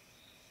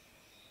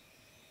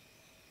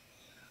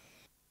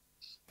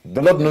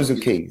 The Lord knows your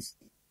case.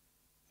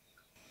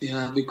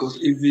 Yeah, because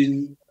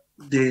even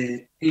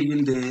the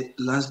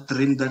last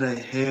dream that I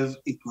have,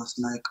 it was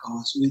like I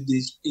was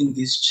in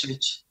this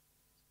church.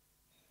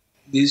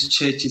 This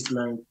church is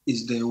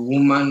the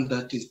woman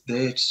that is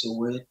there at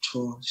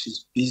Soweto.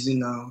 She's busy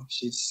now.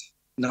 She's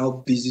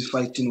now busy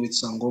fighting with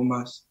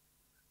Sangomas.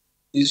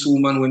 This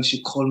woman, when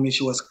she called me,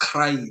 she was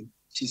crying.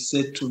 She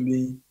said to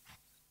me,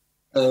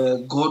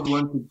 God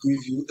wants to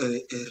give you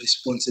a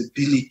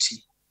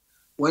responsibility.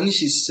 When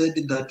she said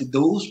that,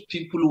 those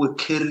people who were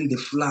carrying the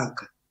flag,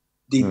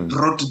 they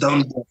brought down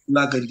the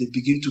flag and they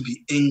began to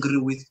be angry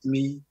with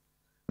me.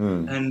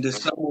 And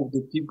some of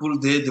the people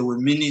there, they were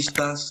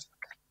ministers.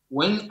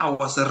 When I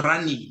was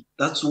running,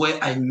 that's where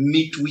I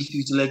meet with you.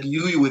 It's like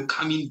you were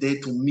coming there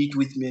to meet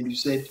with me, and you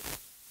said,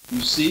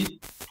 you see,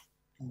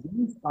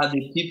 these are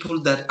the people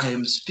that I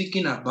am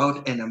speaking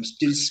about, and I'm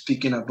still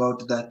speaking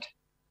about that.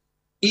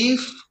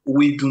 If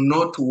we do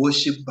not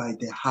worship by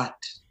the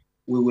heart,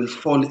 we will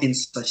fall in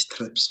such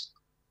traps.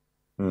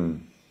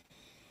 And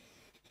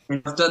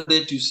after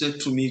that, you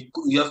said to me,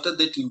 after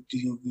that, you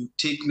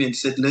take me and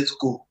said, let's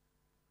go.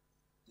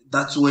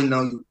 That's when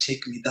now you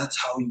take me. That's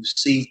how you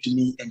saved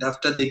me. And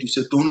after that, you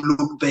said, don't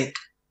look back.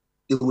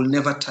 They will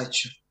never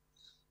touch you.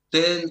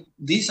 Then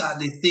these are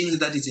the things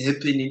that is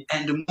happening.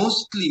 And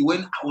mostly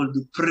when I will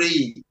be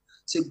praying,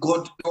 say,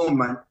 God, oh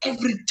man,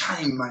 every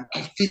time, man,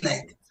 I feel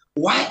like,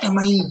 why am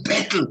I in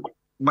battle?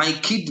 My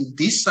kid,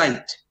 this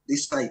side,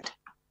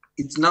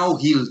 it's now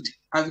healed.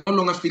 I no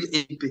longer feel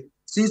any pain.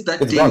 Since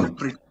that It's day, gone. I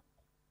prayed.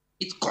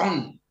 It's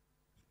gone.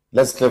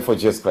 Let's clap for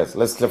Jesus Christ.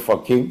 Let's clap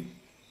for King.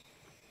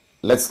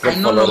 Let's clap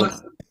for Lord.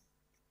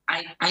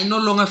 I no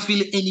longer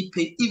feel any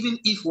pain, even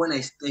if when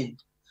I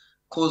stand.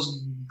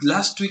 Because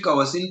last week I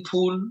was in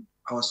pool.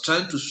 I was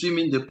trying to swim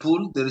in the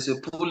pool. There is a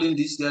pool in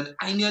this yard.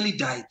 I nearly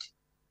died.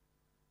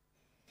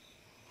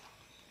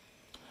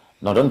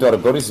 Now, don't worry.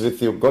 God is with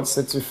you. God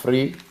sets you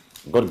free.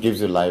 God gives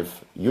you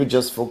life. You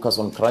just focus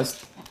on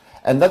Christ.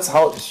 And that's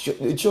how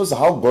it shows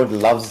how God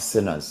loves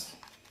sinners.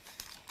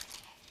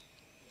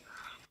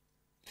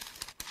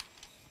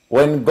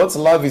 When God's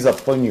love is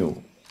upon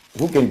you,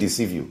 who can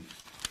deceive you?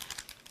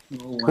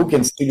 No one. Who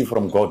can steal you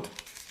from God?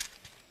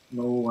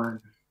 No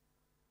one.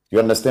 You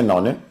understand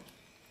now, ne?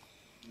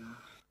 Yeah.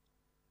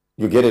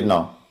 You get it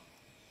now?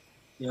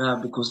 Yeah,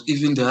 because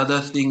even the other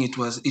thing, there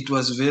was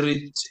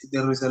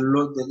a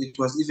lot that it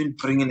was even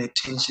bringing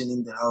attention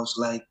in the house.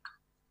 Like,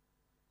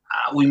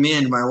 me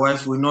and my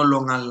wife, we no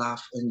longer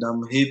laugh. And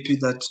I'm happy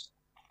that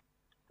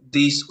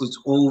this is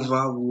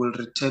over. We will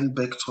return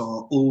back to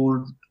our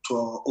own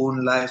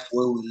life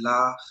where we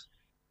laugh,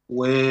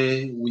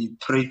 where we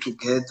pray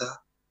together,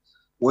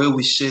 where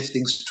we share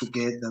things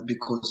together,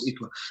 because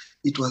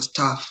it was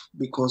tough,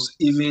 because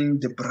even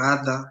the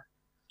brother,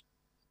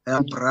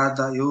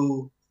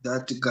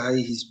 that guy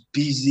is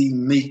busy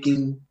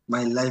making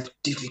my life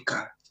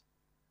difficult.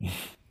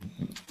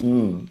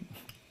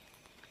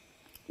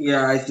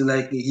 Yeah, it's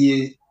like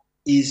he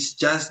is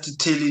just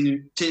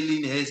telling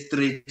her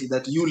straight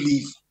that you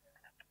leave,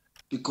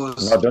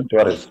 because No, don't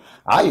worry.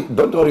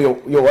 Don't worry.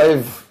 Your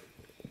wife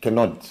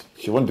cannot.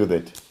 She won't do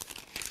that.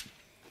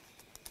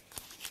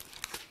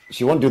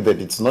 She won't do that.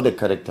 It's not a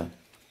character.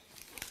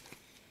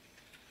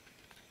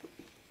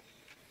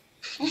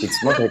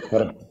 It's not a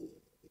character.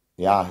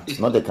 Yeah, it's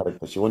not a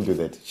character. She won't do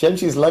that.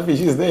 She's laughing.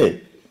 She's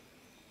there.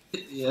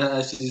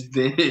 yeah, she's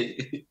there.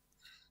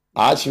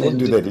 She won't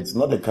do that. It's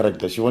not a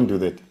character. She won't do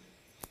that.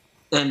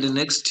 And the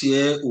next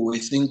year, we're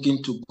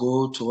thinking to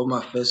go to Home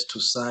Affairs to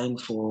sign in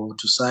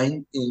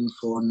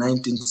for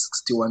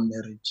 1961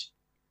 marriage.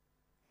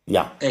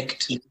 Yeah.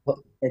 Act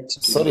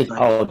Sort it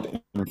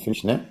out and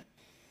finish, ne?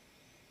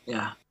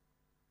 Yeah.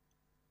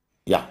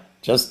 Yeah.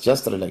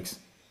 Just relax.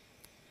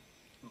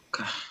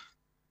 Okay.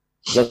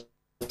 Just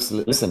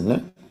listen,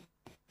 ne?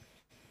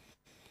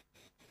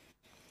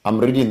 I'm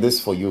reading this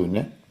for you,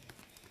 ne?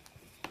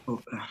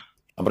 Okay.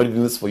 I'm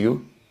reading this for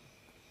you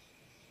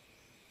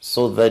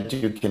so that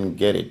you can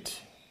get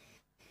it.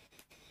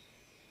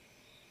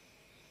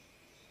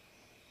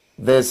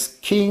 This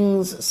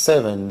king's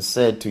servant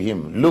said to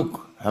him,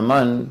 "Look,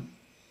 Haman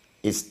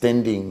is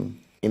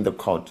standing in the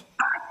court."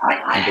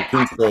 And the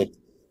king said,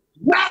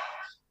 No!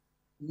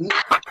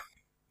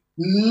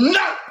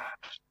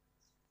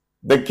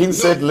 The king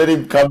said, "Let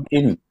him come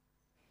in."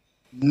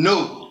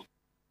 No!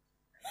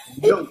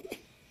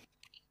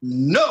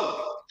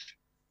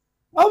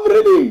 I'm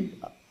ready.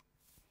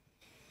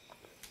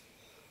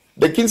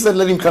 The king said,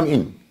 "Let him come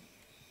in."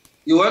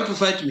 You want to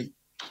fight me?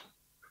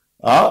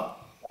 Huh?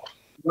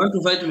 You want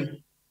to fight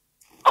me?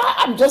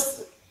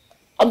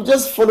 I'm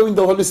just following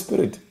the Holy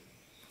Spirit.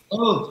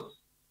 Oh.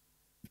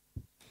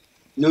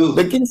 No.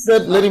 The king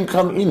said, "Let him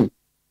come in."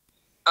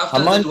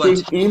 Haman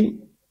came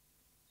in.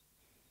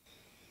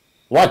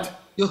 What?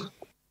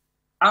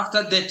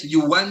 After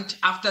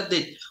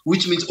that,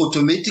 which means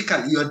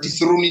automatically you are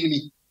dethroning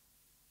me.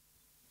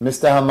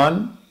 Mr.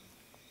 Haman?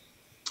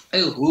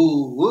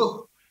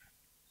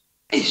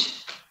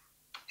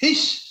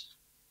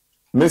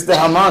 Mr.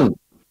 Haman?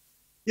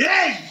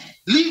 Hey!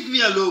 Leave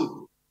me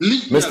alone.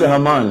 Mr.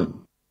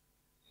 Haman?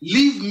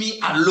 Leave me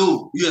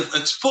alone. You have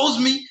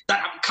exposed me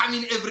that I'm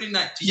coming every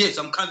night. Yes,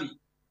 I'm coming.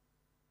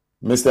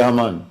 Mr.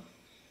 Haman?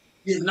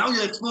 Yes, now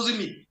you're exposing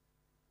me.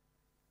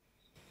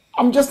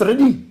 I'm just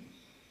ready.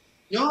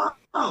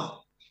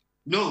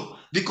 No,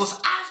 because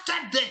after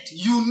that,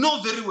 you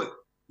know very well,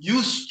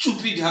 you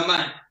stupid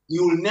Haman,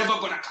 you'll never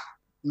gonna come.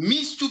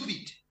 Me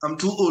stupid, I'm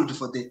too old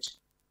for that.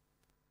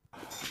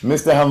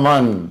 Mr.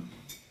 Haman,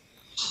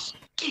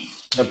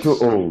 you're too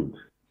old.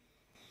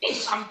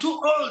 Yes, I'm too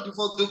old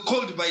for the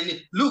called by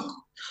name. Look,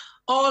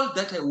 all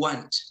that I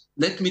want,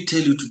 let me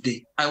tell you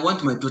today, I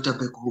want my daughter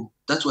back home.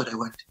 That's what I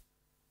want.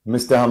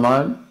 Mr.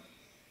 Haman?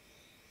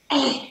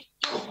 Hey.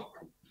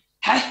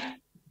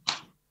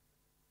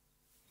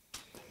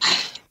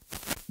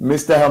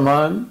 Mr.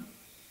 Haman?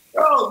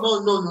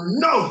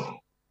 No.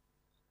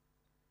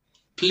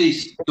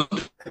 Please,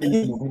 don't.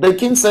 The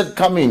king said,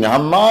 "Come in."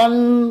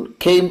 Haman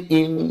came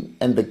in,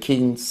 and the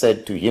king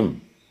said to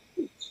him,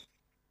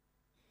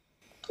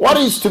 "What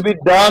is to be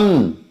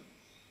done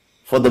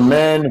for the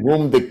man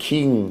whom the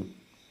king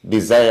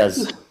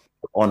desires to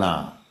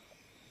honor?"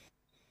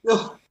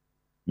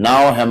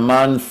 Now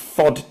Haman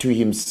thought to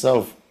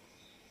himself,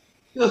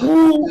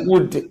 "Who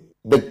would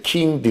the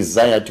king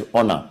desire to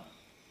honor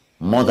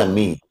more than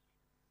me?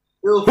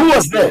 Who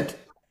was that?"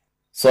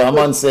 So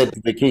Haman said to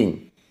the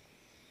king,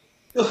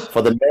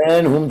 "For the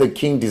man whom the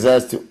king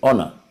desires to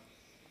honor,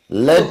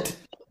 let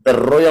the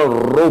royal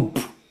robe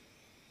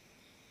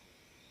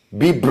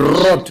be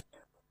brought,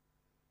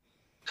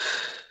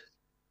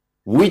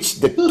 which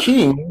the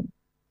king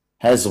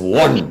has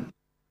won,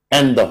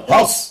 and the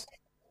horse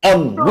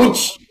on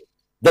which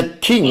the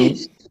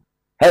king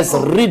has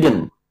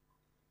ridden,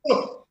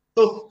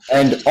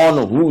 and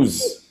on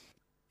whose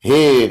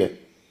head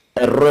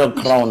a royal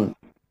crown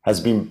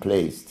has been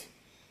placed."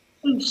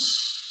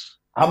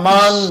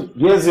 Haman,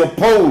 here's your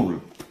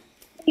pole.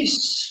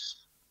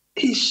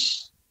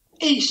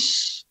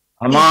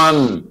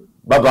 Haman,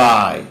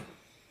 bye-bye.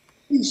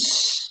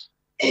 It's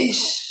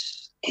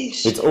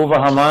over,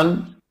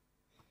 Haman.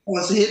 I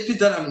was happy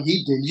that I'm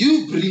hidden.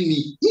 You bring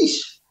me.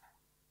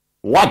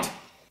 What?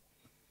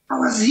 I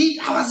was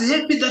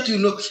happy that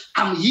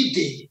I'm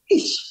hidden.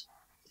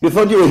 You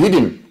thought you were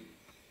hidden?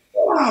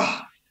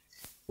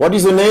 What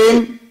is your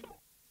name?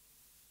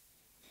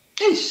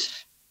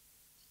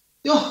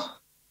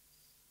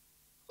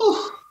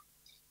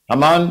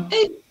 Haman?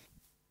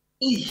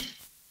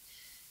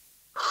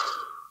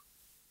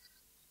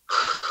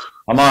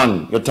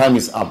 Haman, your time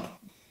is up.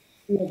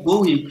 We are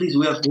going, please.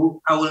 We are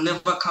going. I will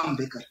never come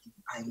back again.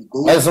 I I'm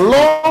going. As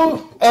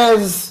long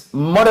as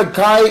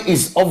Mordecai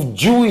is of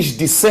Jewish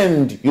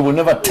descent, you will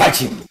never touch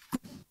him.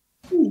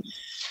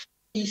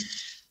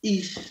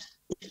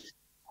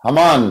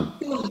 Haman.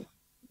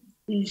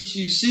 You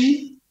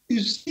see,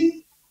 and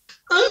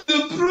the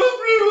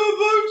problem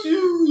about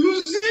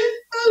you see,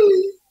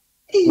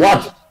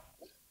 What?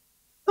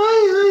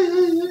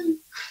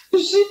 You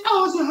see, I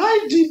was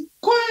hiding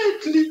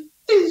quietly.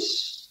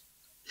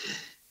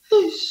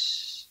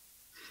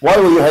 Why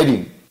were you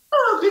hiding?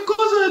 Because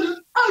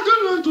I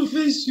don't want to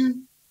face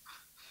you.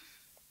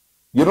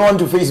 You don't want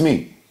to face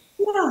me?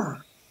 Yeah.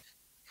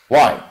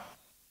 Why?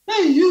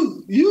 Hey,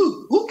 you,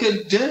 who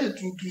can dare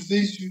to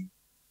face you?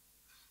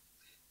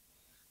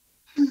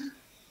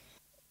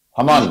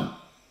 Haman.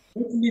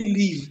 Let me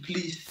leave,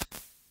 please.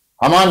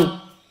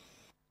 Haman.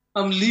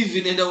 I'm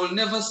leaving and I will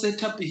never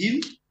set up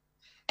him,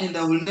 and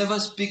I will never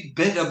speak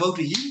bad about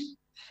him,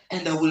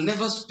 and I will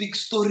never speak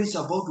stories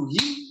about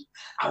him.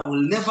 I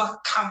will never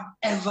come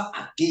ever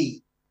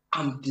again.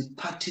 I'm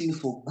departing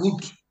for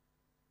good.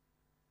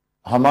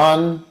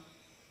 Haman.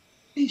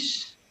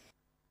 Ish.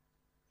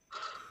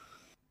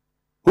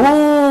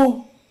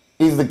 Who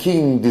is the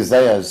king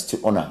desires to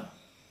honor?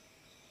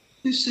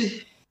 You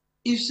see,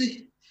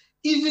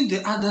 even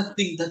the other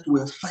thing that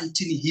we're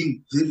fighting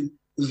him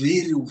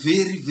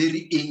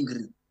very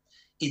angry,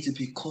 it's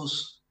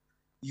because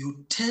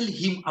you tell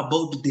him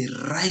about the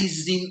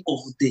rising of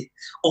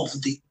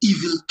the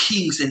evil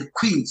kings and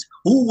queens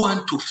who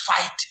want to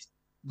fight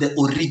the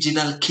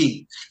original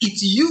king.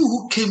 It's you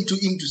who came to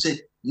him to say,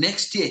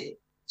 next year,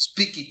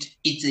 speak it.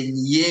 It's a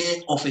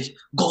year of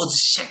God's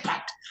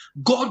shepherd.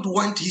 God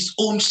wants his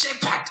own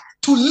shepherd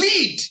to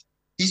lead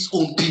his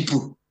own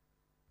people.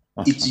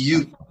 It's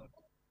you.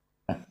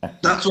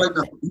 That's why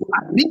you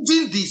are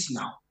reading this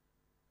now.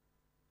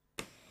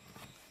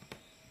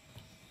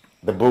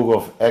 The book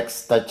of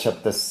Acts,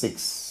 chapter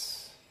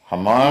 6.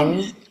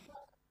 Haman.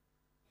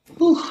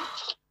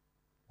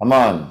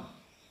 Haman.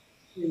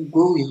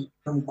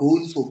 I'm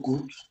going for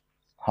good.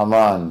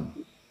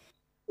 Haman.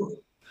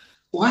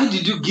 Why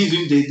did you give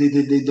him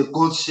the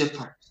God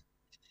shepherd?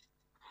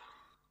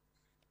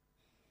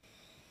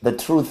 The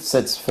truth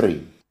sets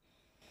free.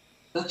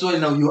 That's why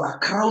now you are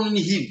crowning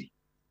him.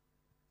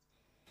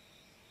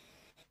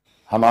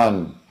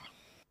 Haman.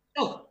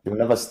 Oh. You'll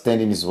never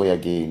stand in his way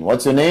again.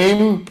 What's your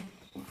name?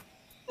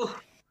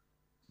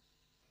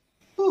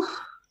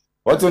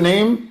 What's your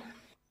name?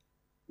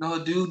 Now,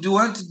 do you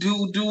want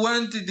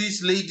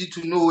this lady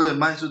to know where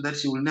am I so that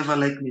she will never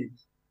like me?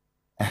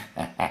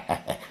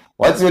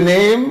 What's your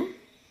name?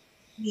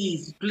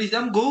 Please,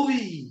 I'm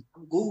going.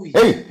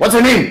 Hey, what's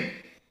your name?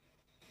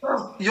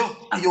 Yo.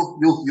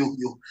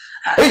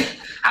 Hey,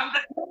 I'm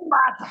the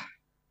matter.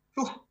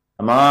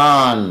 come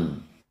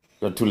on.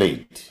 You're too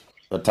late.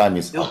 Your time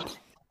is up.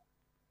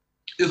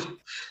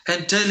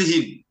 And tell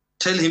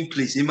him,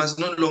 please, he must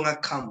no longer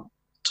come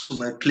to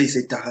my place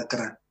at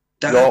Dagakran.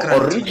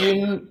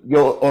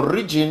 Your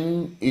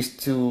origin is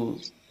to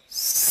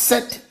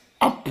set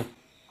up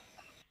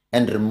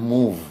and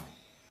remove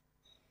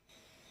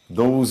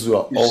those who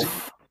are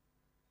of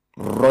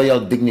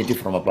royal dignity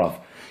from above.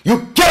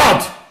 You get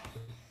out!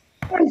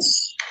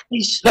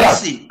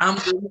 Listen,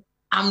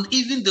 I'm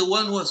even the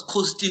one who was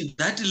causing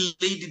that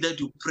lady that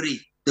you pray,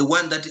 the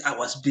one that I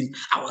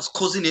was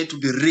causing her to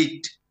be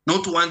raped,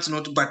 not once,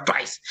 not but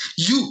twice.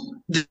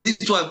 This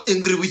is why I'm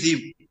angry with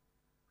him.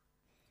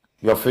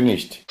 You're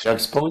finished. You're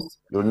exposed.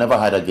 You'll never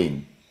hide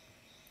again.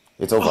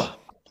 It's over.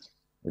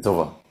 It's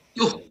over.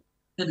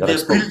 And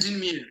they're building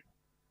me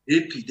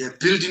happy. They're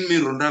building me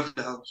around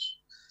the house.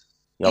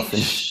 You're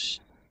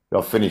finished.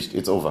 You're finished.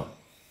 It's over.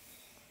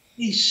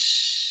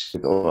 It's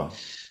over.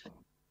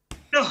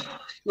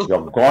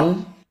 You're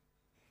gone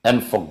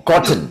and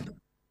forgotten.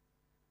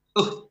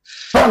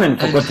 Gone and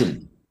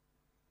forgotten.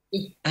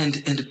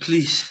 And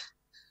please,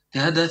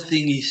 the other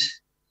thing is,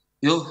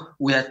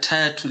 we are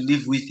tired to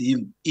live with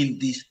him in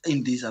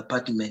this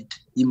apartment.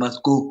 He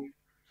must go.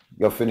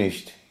 You're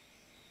finished.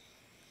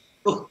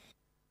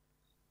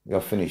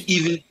 You're finished.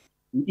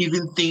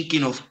 Even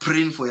thinking of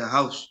praying for your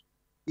house.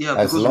 Yeah,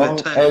 as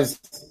long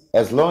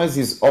as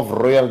he's of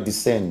royal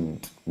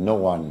descent, no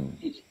one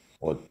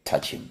will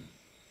touch him.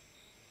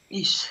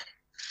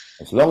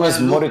 As long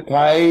as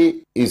Mordecai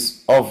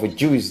is of a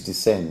Jewish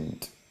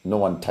descent, no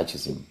one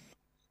touches him.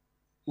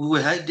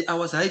 I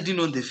was hiding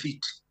on the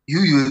feet.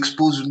 You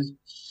exposed me.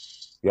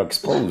 You're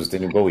exposed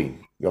and you're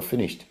going. You're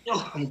finished.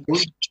 I'm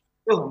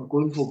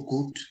going for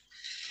good.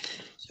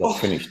 You're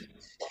finished.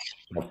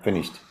 You're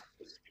finished.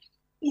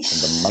 In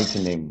the mighty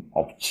name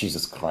of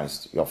Jesus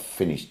Christ, you're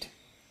finished.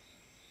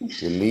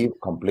 You live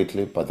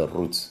completely by the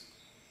roots.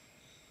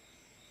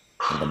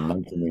 In the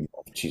mighty name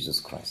of Jesus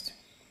Christ.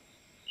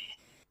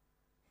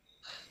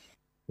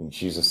 In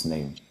Jesus'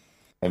 name,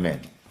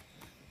 amen.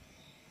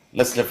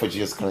 Let's live for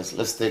Jesus Christ.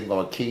 Let's thank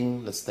our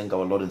King. Let's thank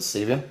our Lord and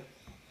Savior.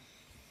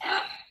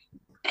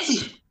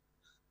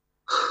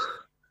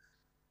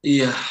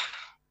 Yeah.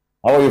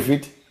 How are your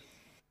feet?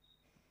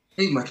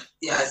 Hey man,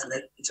 yeah,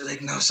 it's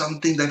like now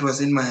something that was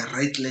in my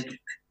right leg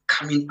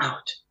coming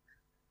out.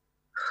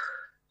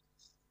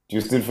 Do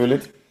you still feel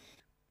it?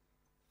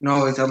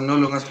 No, I'm no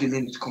longer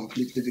feeling it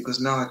completely because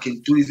now I can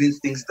do even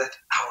things that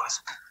I was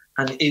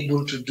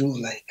unable to do,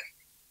 like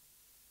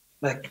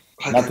I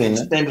Nothing,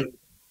 can eh? stand, You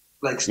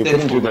stand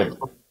couldn't for do my. that.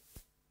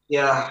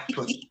 Yeah, it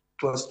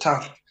was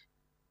tough.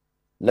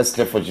 Let's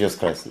clap for Jesus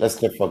Christ. Let's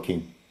clap for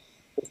King.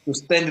 To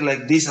stand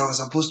like this, I was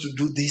supposed to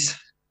do this.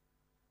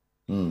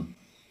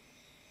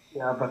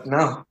 Yeah, but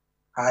now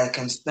I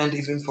can stand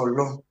even for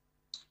long.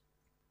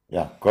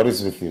 Yeah, God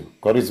is with you.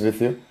 God is with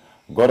you.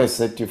 God has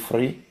set you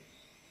free.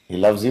 He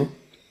loves you.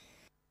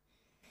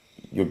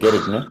 You get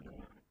it, no?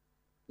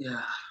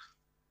 Yeah.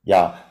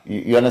 Yeah,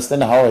 you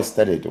understand how I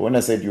studied. When I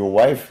said your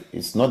wife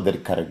is not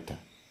that character.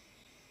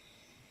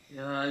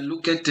 Yeah, I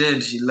look at her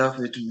and she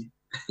laughs at me.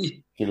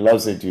 She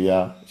loves it,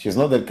 yeah. She's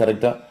not that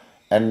character.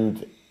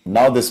 And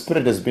now the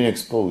spirit has been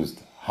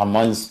exposed.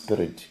 Haman's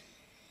spirit.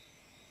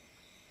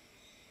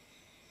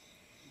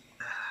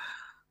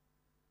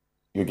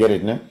 You get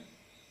it, no?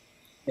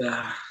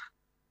 Yeah.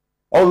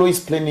 Always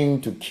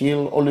planning to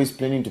kill, always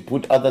planning to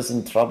put others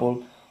in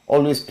trouble,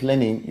 always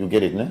planning, you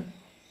get it, no?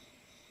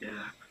 Yeah.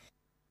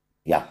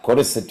 Yeah, God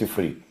has set you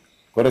free.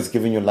 God has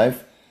given you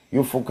life.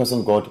 You focus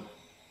on God.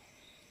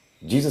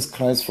 Jesus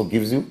Christ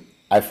forgives you.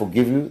 I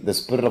forgive you. The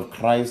Spirit of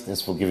Christ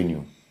has forgiven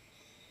you.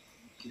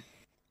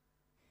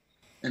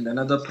 And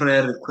another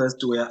prayer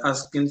request, we are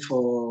asking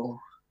for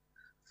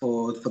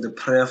the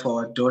prayer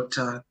for our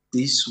daughter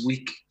this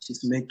week.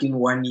 She's making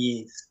 1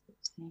 year.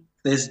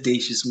 Thursday,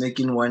 she's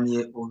making 1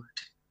 year old.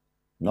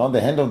 Now the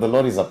hand of the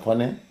Lord is upon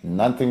her.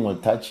 Nothing will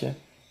touch her.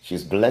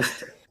 She's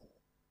blessed.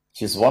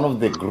 She's one of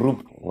the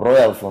group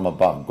royal from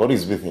above. God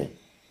is with her.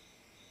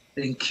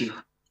 Thank you.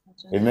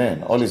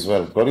 Amen. All is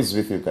well. God is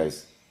with you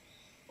guys.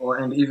 Oh,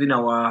 and even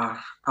our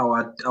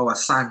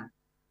son.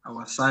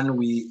 Our son,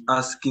 we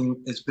ask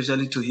him,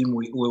 especially to him,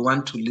 we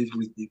want to live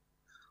with him.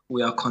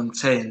 We are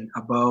concerned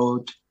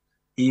about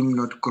him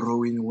not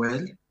growing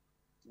well.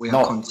 We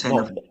are concerned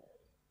about.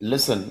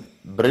 Listen,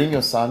 bring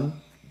your son,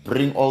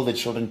 bring all the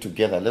children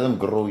together. Let them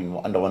grow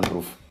under one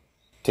roof.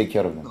 Take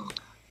care of them.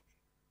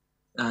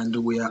 And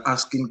we are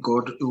asking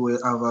God,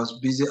 I was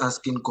busy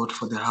asking God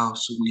for the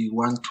house. We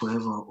want to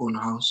have our own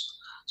house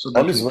so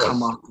that we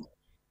come out.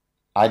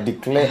 I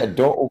declare a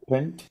door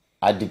opened.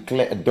 I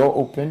declare a door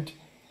opened.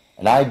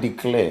 And I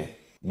declare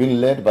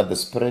being led by the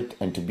Spirit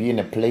and to be in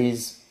a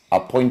place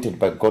appointed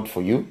by God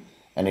for you.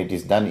 And it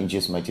is done in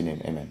Jesus' mighty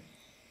name. Amen.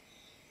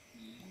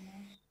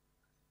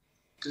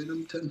 She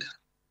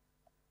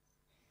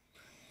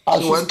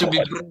want to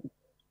be.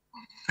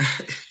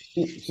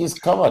 She's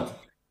covered.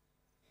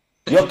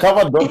 You're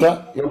covered,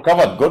 daughter. You're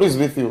covered. God is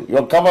with you.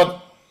 You're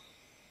covered.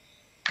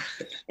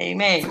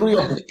 Amen.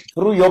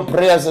 Through your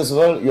prayers as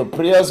well. Your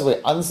prayers were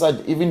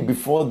answered even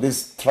before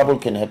this trouble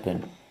can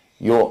happen.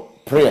 Your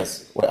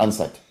prayers were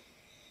answered.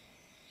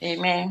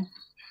 Amen.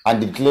 I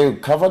declare you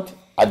covered.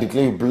 I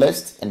declare you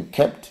blessed and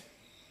kept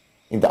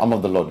in the arm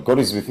of the Lord. God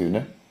is with you,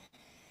 no?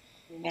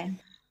 Amen.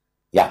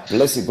 Yeah,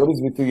 bless you. God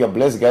is with you. You're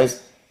blessed,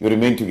 guys. You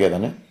remain together,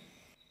 no?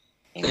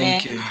 Amen.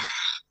 Thank you.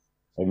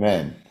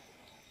 Amen.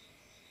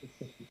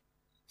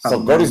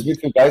 So God is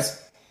with you,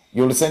 guys.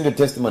 You will send your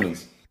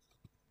testimonies.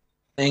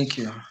 Thank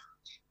you.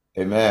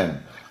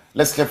 Amen.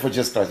 Let's clap for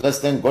Jesus Christ. Let's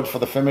thank God for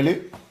the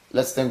family.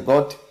 Let's thank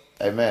God.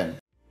 Amen.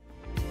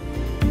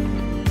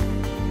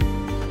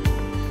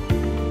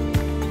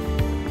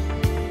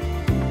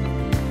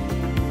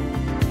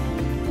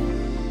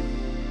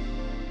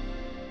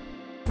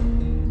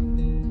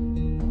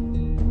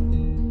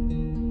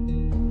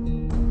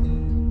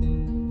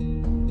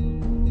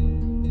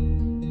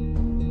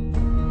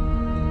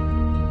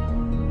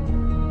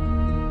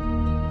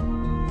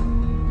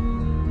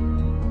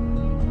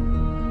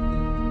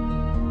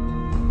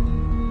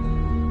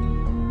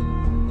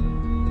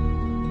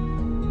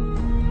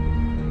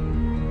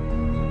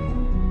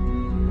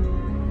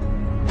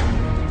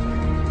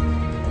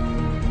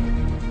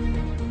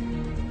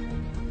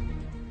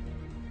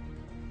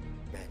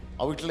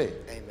 Are we clear?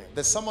 Amen.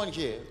 There's someone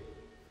here,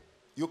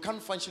 you can't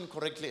function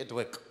correctly at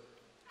work.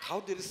 How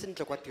do you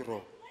sentle kwa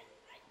tirong?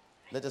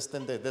 Let us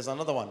stand there. There's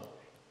another one.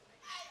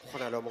 Go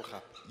na le o mong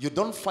gape. You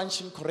don't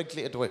function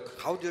correctly at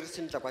work. How do you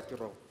sentle kwa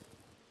tirong?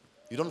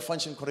 You don't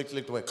function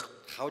correctly at work.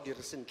 How do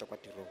you sentle kwa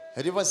tirong?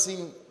 Have you ever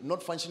seen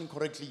not functioning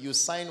correctly? You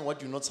sign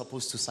what you're not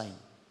supposed to sign.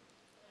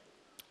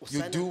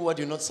 You do what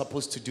you're not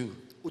supposed to do.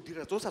 O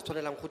dira tse o sa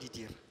tshwanelang go di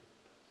dira.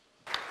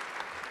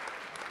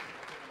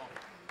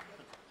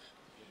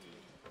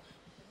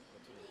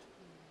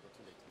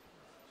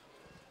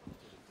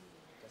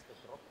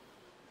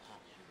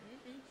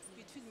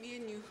 Between me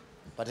and you.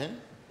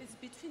 Pardon? It's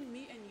between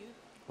me and you.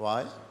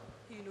 Why?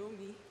 You know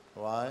me.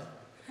 Why?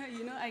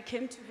 You know, I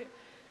came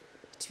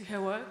to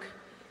her work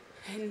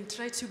and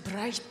tried to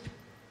bribe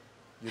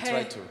You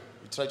her.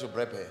 tried to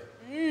bribe her.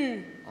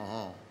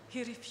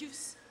 He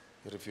refused.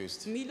 He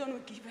refused. Million were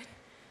given.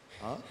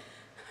 Huh?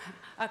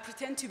 I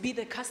pretend to be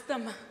the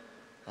customer.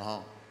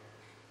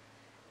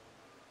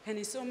 And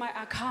he saw my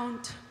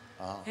account.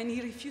 And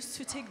he refused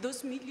to take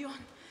those million.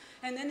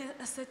 And then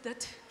I said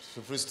that,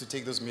 He refused to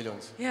take those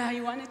millions. yeah,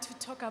 he wanted to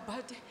talk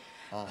about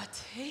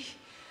But hey,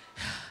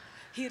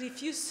 he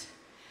refused.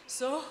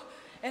 So,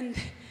 and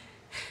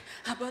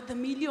about the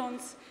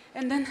millions,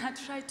 and then I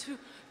tried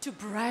to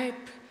bribe,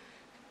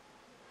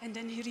 and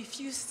then he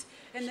refused.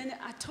 And then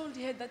I told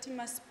her that he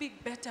must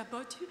speak better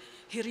about you.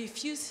 He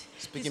refused.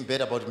 Speaking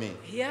bad about me.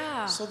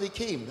 Yeah. So they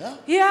came, huh?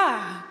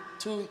 Yeah.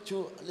 To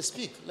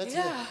speak. Let's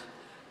hear. Yeah.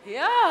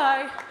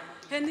 Yeah.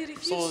 And he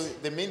refused. So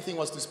the main thing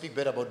was to speak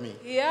bad about me.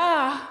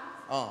 Yeah.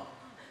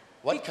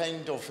 What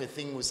kind of a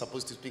thing was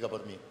supposed to speak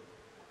about me?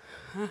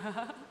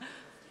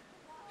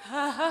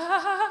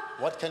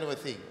 What kind of a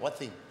thing? What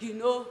thing? You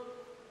know.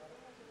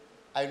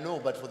 I know,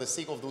 but for the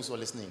sake of those who are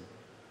listening.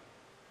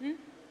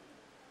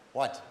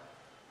 What?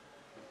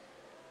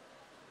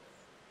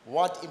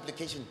 What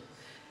implication?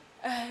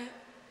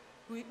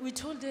 We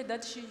told her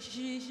that she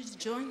should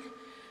join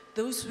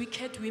those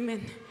wicked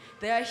women.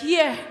 They are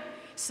here,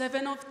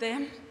 7 of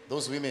them.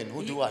 Those women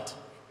who do what?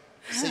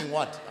 Saying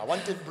what? I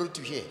wanted everybody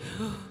to hear.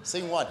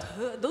 Saying what?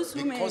 Those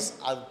women. Because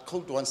I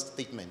quote one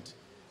statement,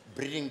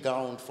 breeding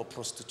ground for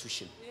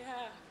prostitution. Yeah.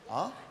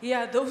 Huh?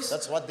 Yeah, those.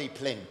 That's what they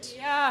planned.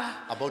 Yeah.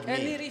 About me.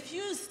 And he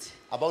refused.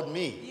 About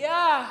me.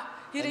 Yeah.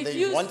 He And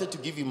refused. they wanted to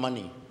give you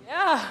money.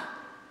 Yeah.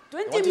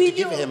 They 20 wanted million. to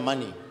give her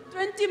money.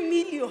 20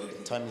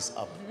 million. Time is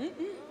up.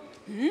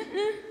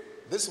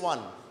 This one,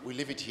 we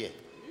leave it here.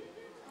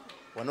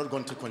 We're not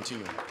going to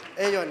continue.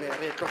 e yone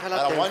re tlogela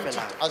I teng want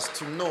fela. us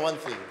to know one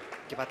thing.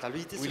 Ke batla lo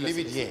itse We selo leave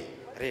se it se- here.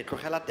 re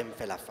tlogela teng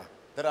fela fa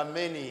There are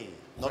many,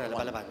 not gore le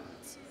ba le one.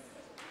 bantsi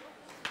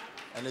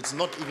And it's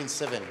not even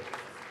 7.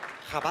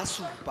 ga ba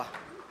supa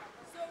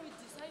So we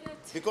decided.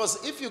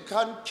 Because if you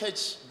can't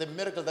catch the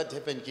miracle that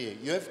happened here,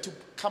 you have to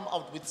come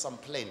out with some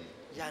plan.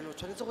 yaanong o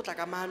tshwanetse go tla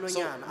ka So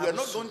maanonyana we are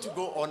not going to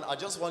go on. I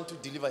just want to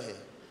deliver her.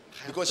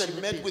 Because she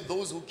Absolutely. met with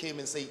those who came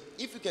and say,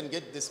 if you can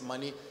get this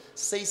money,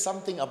 say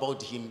something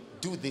about him,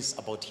 do this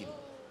about him.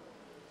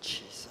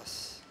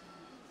 jesus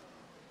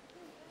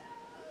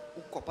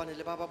o kopane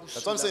le ba ba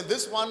That's what I'm saying. bosula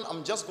This one,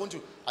 I'm just going to,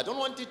 I don't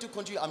want it to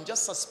continue. I'm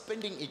just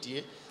suspending it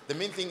here. The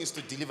main thing is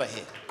to deliver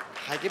her.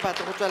 ga ke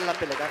batle go tswelela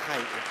pele ka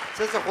kgang e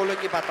se segolo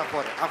ke batla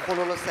gore a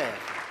gololosega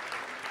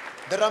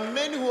There are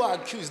many who are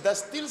accused. There's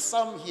still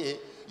some here.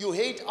 You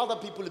hate other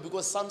people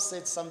because some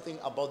said something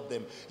about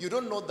them. You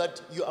don't know that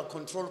you are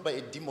controlled by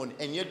a demon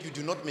and yet you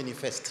do not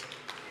manifest.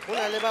 go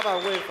na le ba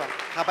bangwe fa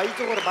ga ba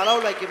itse gore ba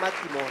laolwa ke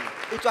matimona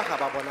e tswa ga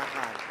ba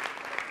bonagala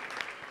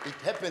It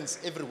happens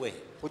everywhere.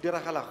 go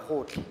diragala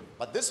gotlhe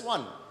But this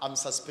one, I'm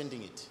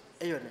suspending it.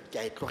 e yone ke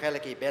a e tlogela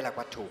ke e beela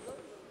kwa thoko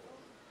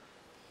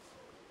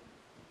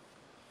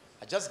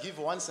I just give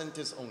one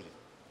sentence only.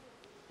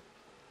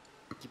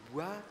 ke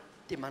bua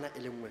temana e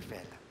le nngwe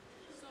fela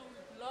So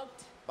we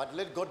blocked. But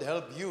let God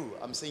help you.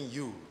 I'm saying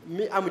you.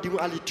 mme a modimo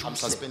a le I'm thuse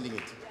suspending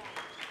it.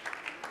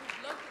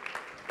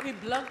 We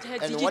blocked her.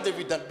 And what have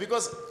you done?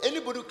 Because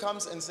anybody who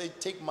comes and say,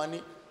 take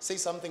money, say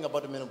something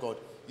about the man of God,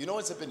 you know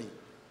what's happening?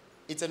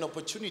 It's an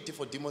opportunity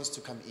for demons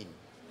to come in.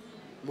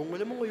 mongwe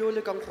le mongwe yo o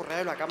lekang go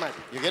raelwa ka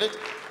madi You get it?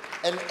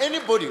 And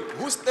anybody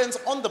who stands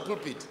on the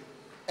pulpit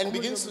and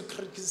begins to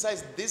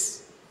criticize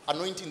this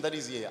anointing that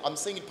is here, I'm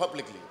saying it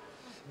publicly.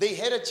 They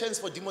had a chance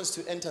for demons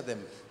to enter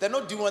them. They're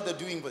not doing what they're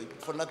doing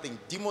for nothing.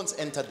 Demons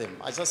enter them.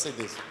 I just say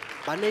this.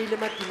 ba neile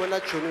matimona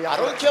tšhono ya I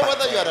don't care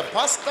whether you are a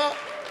pastor,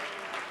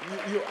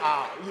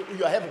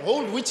 you have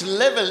hold which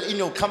level in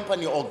your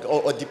company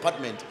or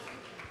department.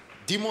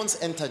 Demons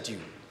entered you.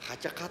 ga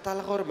ke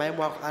kgathala gore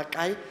maemo a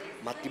kae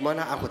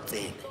matimona a go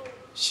tsene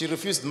She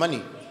refused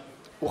money,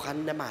 o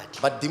ganne madi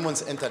but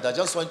demons entered. I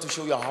just want to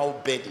show you how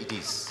bad it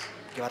is.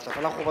 ke batla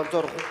fela go bontsha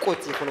gore go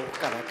kotsi go le go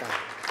kana kana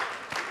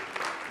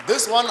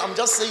This one, I'm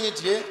just saying it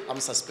here, I'm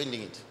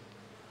suspending it.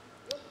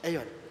 e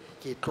yone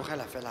ke e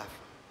tlogela fela fa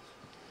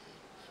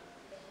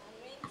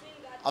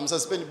I'm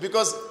suspending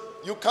because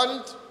you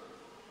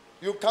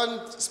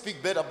can't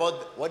speak bad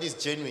about what is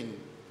genuine,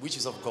 which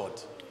is of God.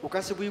 o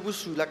ka se bue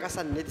bosula ka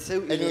sa nnete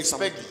seo e And you leng sa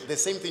expect Modimo. the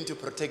same thing to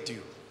protect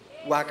you.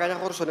 o akanya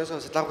gore sone seo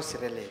se tla go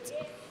sireletsa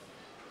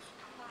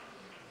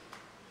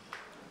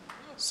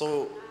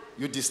So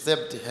you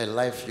disturbed her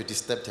life, you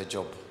disturbed her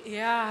job.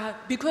 Yeah,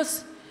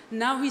 because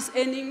now he's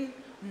earning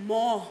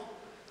more.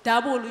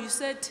 Double. You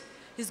said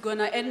he's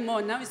gonna earn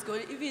more. Now he's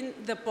going, even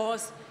the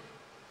boss.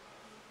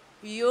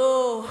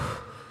 Yo,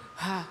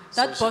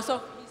 that So boss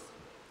of his.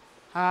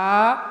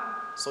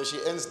 So she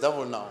earns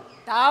double now.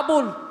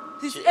 Double.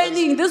 He's She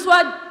earning this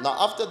one. Now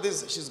after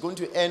this, she's going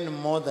to earn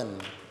more than.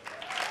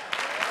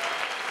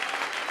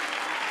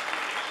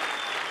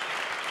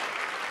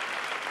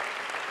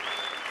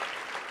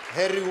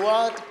 Her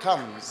reward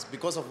comes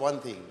because of one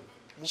thing.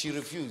 She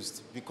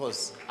refused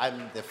because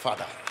I'm the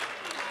father.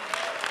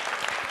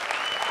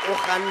 o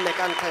ganne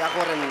ka ntlha ya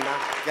gore nna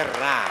ke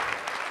rraagwe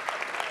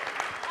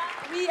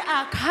We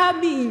are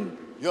coming.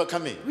 You are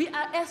coming. We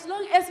are, as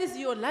long as it's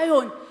your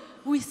lion,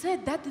 we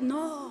said that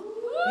no,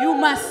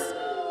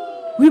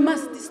 we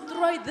must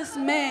destroy this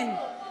man.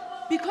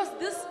 Because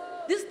this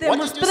What did you say?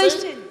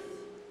 demonstration,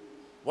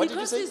 What did you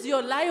because say? he's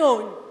your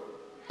lion,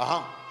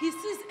 Uh-huh. he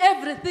sees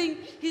everything.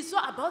 He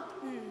saw about,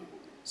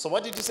 So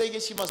what did you say?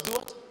 She must do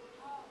what?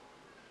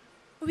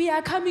 we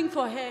are coming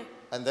for her.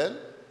 And then?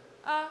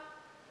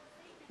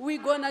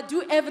 We're gonna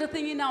do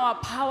everything in our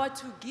power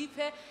to give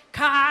her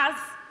cars.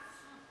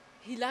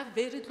 He liked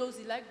very clothes,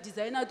 he liked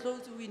designer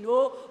clothes. We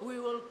know we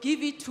will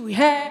give it to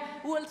her.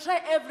 We will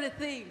try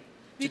everything.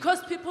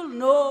 Because people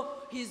know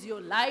he's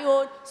your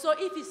lion. So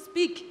if he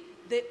speak,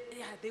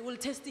 they will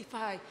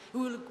testify.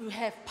 We will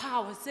have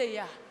power.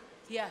 Say,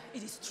 yeah,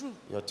 it is true.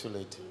 You're too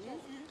late.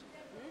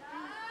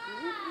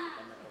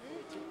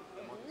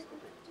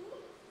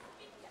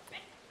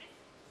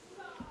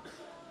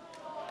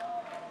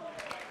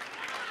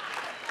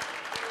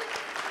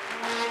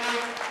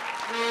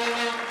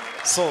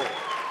 So,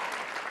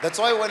 that's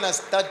why when I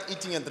start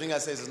eating and drink, I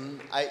say,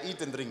 I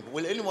eat and drink.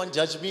 Will anyone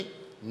judge me?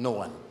 No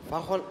one.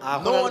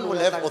 No one will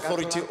have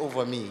authority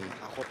over me.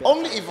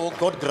 Only if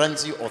God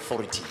grants you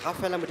authority.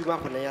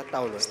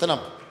 Stand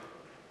up.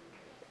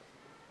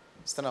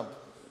 Stand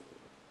up.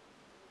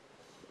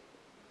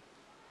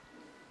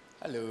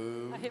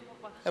 Hello.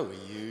 How are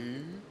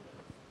you?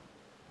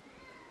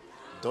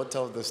 Daughter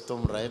of the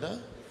storm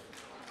rider.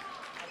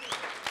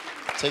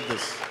 Take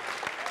this.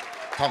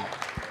 Come.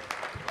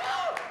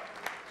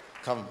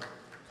 Come.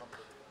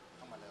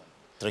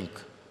 Drink.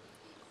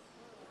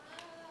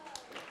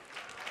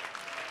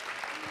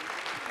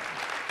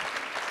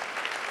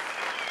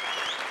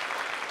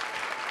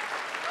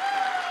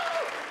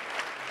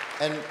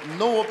 And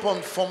no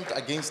weapon formed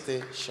against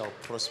thee shall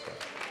prosper.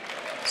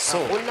 So,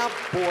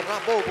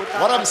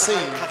 what I'm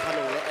saying,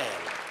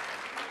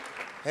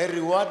 her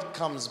reward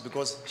comes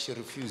because she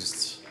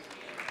refused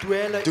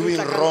doing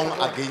wrong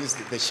against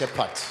the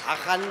shepherd.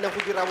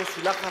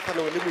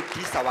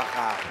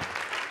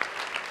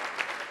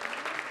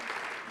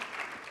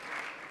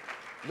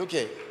 Look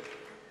here.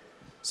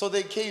 So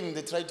they came,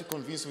 they tried to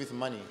convince with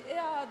money.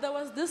 Yeah, there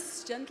was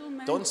this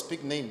gentleman. Don't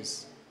speak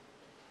names.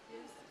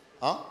 Yes.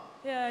 Huh?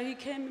 Yeah, he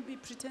came, he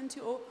pretended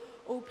to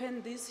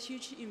open this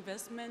huge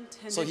investment.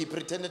 And So he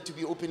pretended to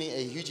be opening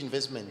a huge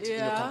investment in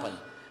your company.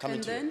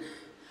 And then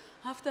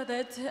after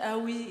that,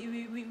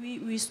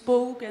 we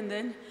spoke, and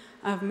then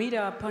I've made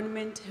an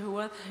appointment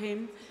with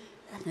him,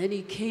 and then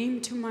he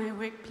came to my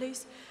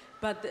workplace.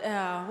 But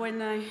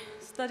when he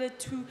started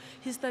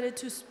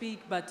to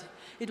speak, but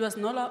it was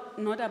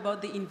not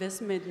about the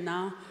investment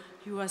now.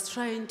 He was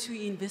trying to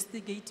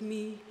investigate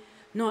me.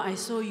 No, I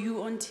saw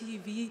you on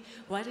TV.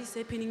 What is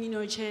happening in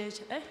your church?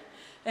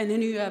 And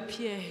then you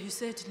appear. You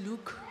said,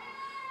 look.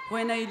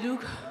 When I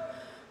look,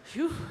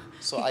 you.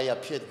 So I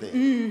appeared there.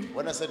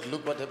 When I said,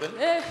 look, what happened?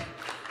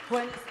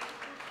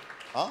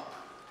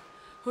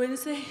 When you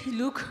say,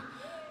 look,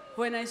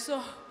 when I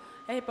saw,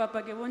 hey,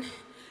 Papa, ke bone,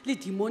 le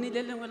demoni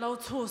le lengwe la o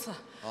tshosa.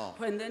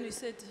 And then you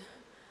said,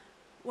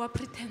 wa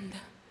pretender.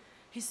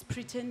 He's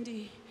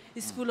pretending.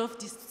 He's full of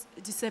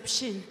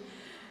deception.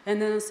 And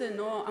then I said,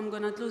 no, I'm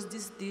going to close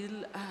this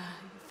deal,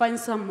 find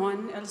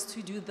someone else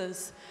to do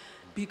this,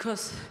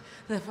 because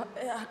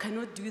I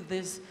cannot do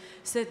this. He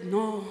said,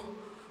 no,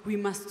 we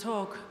must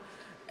talk.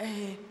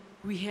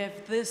 We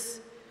have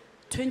this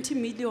 20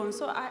 million.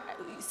 So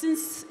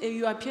since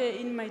you appear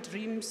in my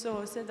dream,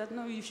 so I said that,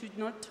 no, you should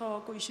not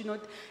talk, or you should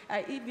not.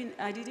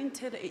 I didn't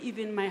tell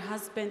even my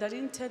husband, I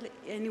didn't tell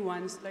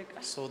anyone. It's like,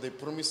 so they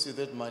promised you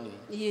that money?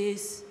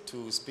 Yes.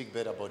 To speak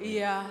bad about me?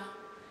 Yeah.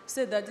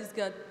 Said that he's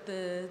got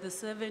the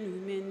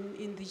 7 women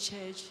in the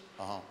church,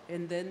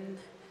 and then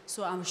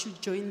so I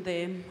should join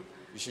them.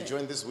 You should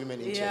join these women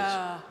in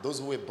church.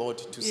 Those who were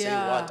bought to say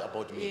what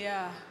about me?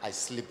 Yeah. I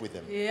sleep with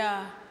them.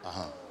 Yeah.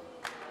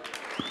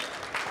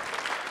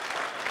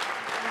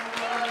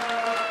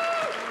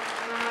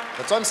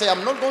 That's why I'm saying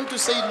I'm not going to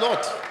say a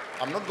lot.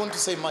 I'm not going to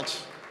say much.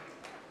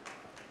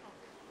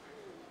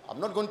 I'm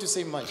not going to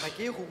say much.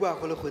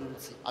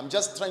 I'm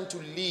just trying to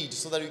lead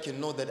so that you can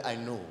know that I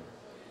know.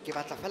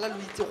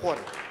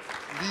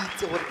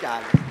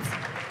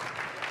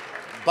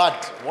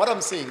 But what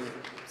I'm saying,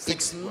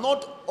 it's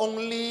not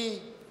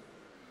only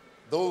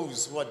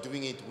those who are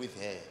doing it with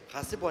her.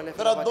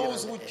 There are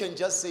those who can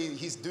just say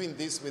he's doing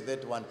this with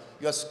that one.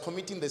 You are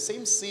committing the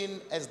same sin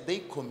as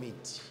they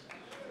commit.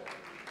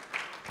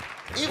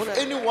 If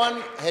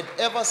anyone had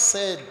ever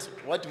said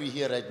what we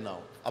hear right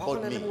now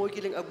about me,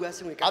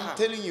 I'm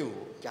telling you,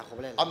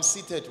 I'm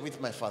seated with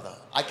my Father.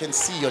 I can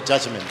see your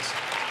judgment.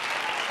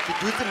 I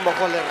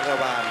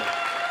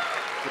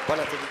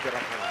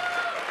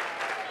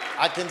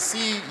can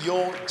see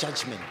your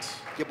judgment.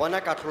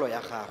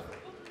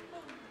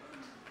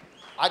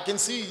 I can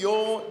see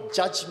your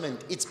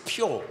judgment. It's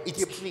pure.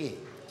 It's clear.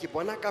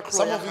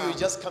 Some of you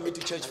just come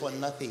into church for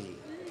nothing.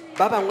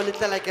 So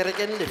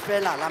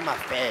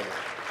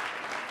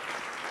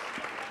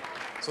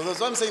that's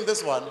why I'm saying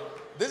this one.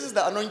 This is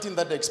the anointing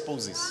that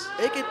exposes.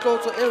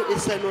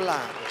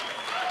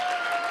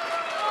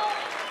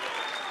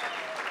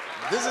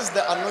 This is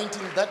the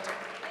anointing that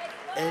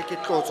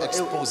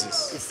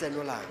exposes.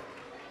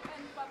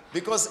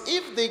 Because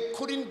if they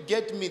couldn't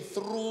get me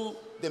through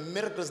the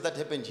miracles that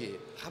happened here,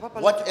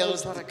 what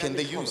else can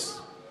they use?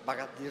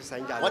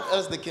 What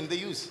else can they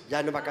use?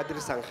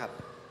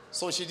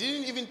 So she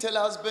didn't even tell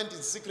her husband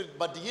it's secret,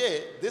 but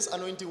here, this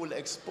anointing will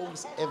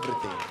expose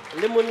everything.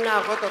 Le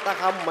monna go tota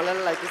ga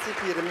mmolelela ke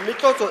sephiri mme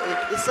tlotso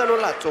e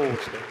senola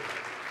tsotlhe.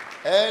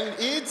 And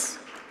it's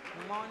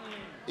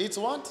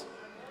what?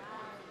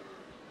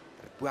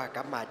 Bua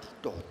ka madi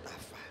tota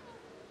fa.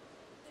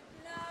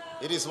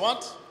 It is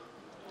what?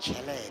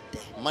 Tšhelete,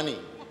 Money.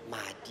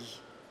 madi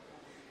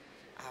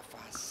a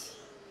fase.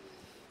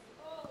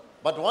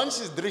 But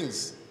once she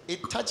drinks, it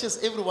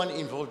touches everyone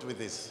involved with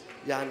this.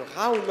 Yaanong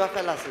ga o nwa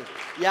fela se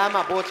ya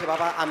ama botlhe ba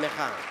ba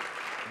amegang.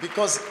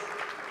 Because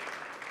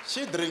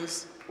she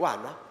drinks, Wa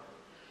nwa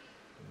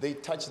they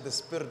touch the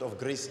spirit of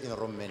grace in a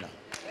wrong manner.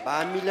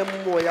 ba amile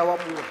moya wa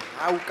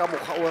mogau ka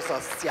mokgwa o sa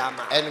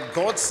siamang. And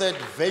God said,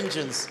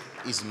 vengeance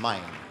is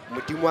mine.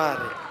 Modimo a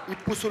re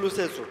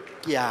ipusolosetso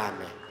ke ya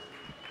me.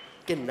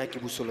 Ke nna ke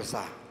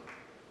busolosang.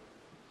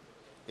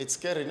 It's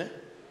scary, ne?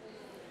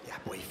 Ya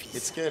boifisa.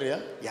 It's scary,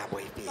 yeah? Ya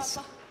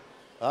boifisa.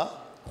 Huh?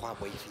 Go a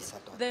boifisa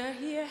tota. They are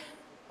here.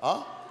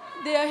 Huh?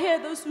 They are here,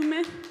 those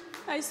women.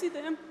 I see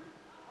them.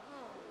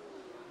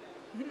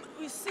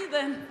 We see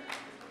them.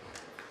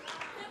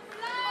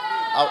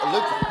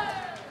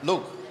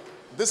 Look,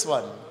 this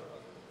one,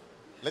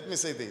 let me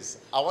say this.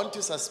 I want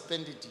to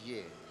suspend it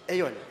here.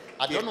 Eyone.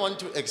 I don't want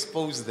to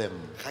expose them.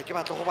 Ga ke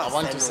batla go ba I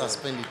want to senola.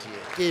 suspend it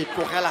here. Ke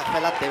tlogela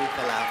fela teng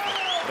fela fa.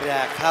 Re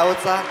a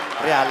kgaotsa,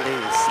 re a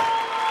lesa.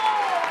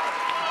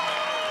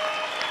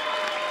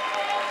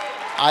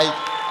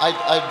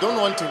 I don't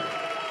want to.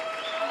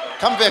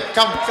 Come back,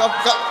 come.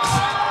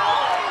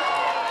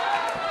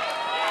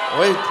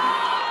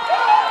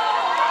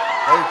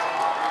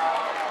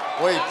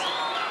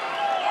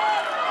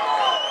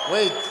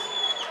 Wait.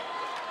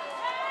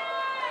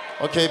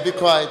 Okay, be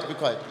quiet.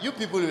 You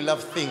people, you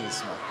love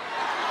things, man.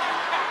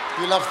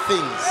 You love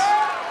things.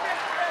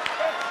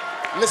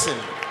 Listen,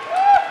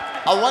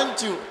 I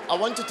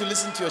want you to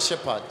listen to your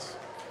shepherd.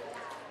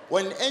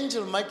 When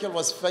Angel Michael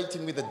was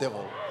fighting with the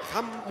devil,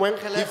 Ga he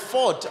moengele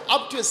fought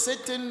up to a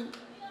certain,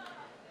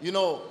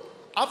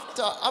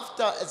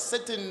 after a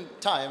certain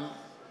time,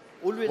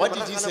 o lwele what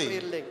did he morago ga nako say? e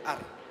rileng, a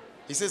re,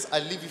 he says, I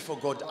leave you for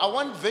God. I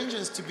want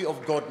vengeance to be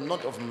of God,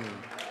 not of me.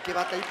 ke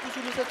batla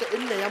ipusolosetso e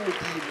nne ya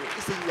Modimo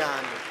e seng ya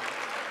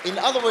me. In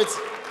other words,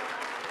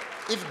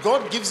 if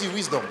God gives you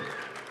wisdom,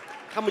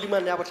 Ga Modimo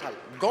a nne ya botlhale,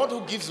 God who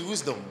gives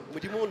wisdom,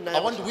 Modimo o nna I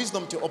ya want botlhale.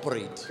 wisdom to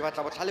operate. Ke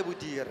batla botlhale bo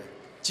dire.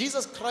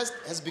 Jesus Christ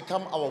has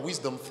become our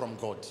wisdom from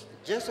God.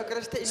 Jesu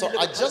Kriste e So nnile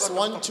I botlhale just ba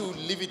want tswa to go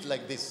Modimo. leave it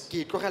like this. Ke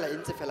e tlogela e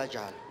ntse fela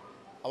jalo.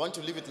 I want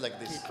to leave it like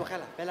Ke e this.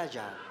 tlogela fela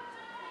jalo.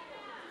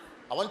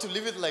 I want to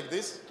leave it like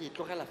this Ke e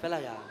tlogela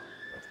fela jalo.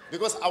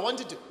 because I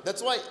wanted to.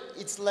 That's why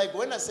it's like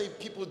when I say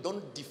people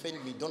don't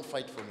defend me, don't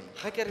fight for me.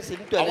 Ga ke re se I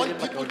ntwana le want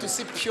people to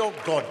see pure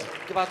God.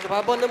 ke batho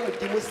ba bone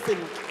Modimo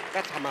sentle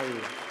ka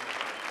tlhamallo.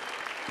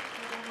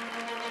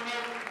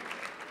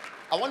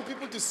 I want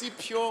people to see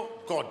pure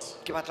God.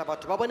 Ke batla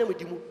batho ba bone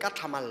Modimo ka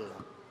tlhamallo.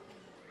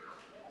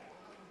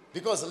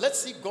 Because let's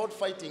see God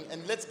fighting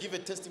and let's give a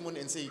testimony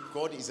and say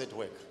God is at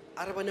work.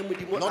 A re bone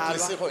Modimo Not a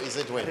Lesego is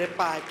at work. re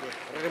pake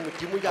re re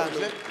Modimo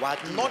jaanong wa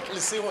dira. Not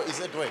Lesego is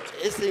at work.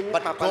 E seng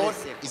But Papa God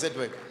Lesego. is at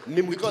work.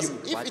 Mme Because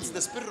Modimo if wa it's dira.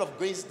 the spirit of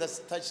grace that's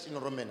touched in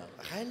Romana,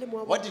 Ga e le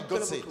moya wa what did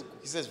God kutlwelo say?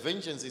 botlhoko, He says,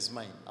 vengeance is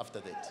mine after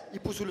that.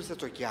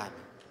 ipusolosetso ke ya me.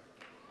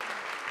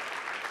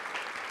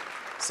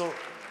 So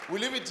we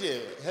leave it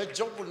here. Her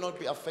job will not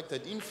be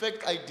affected. In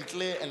fact, I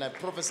declare and I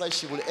prophesy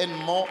she will earn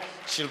more.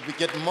 She'll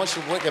get more.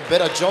 She'll work a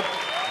better job.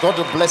 God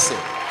will bless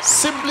her.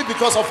 Simply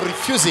because of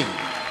refusing.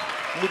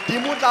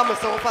 Modimo o tla mo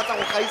segofatsa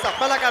go gaisa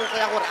fela ka ntlha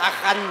ya gore a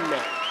ganne.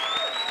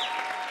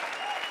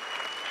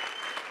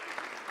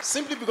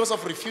 Simply because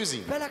of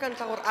refusing. Fela ka ntlha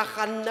ya gore a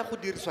ganne go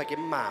dirisiwa ke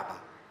mmaba.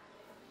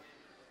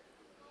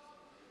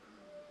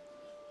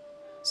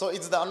 So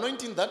it's the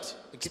anointing that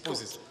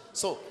exposes.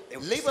 So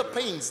labor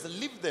pains,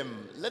 leave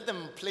them. Let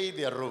them play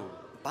their role.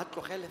 Ba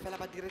tlogele fela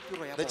ba dire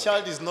tiro ya The bona.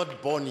 child is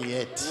not born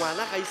yet.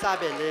 Ngwana ga isa a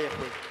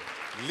belegwe.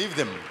 Leave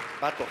them.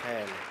 Ba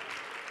tlogele.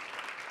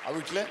 Are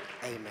we clear?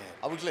 Amen.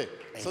 Are we clear?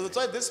 So that's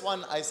why this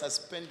one I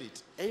suspend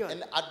it. Amen.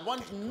 And I'd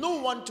want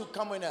no one to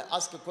come in and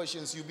ask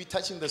questions. You'll be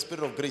touching the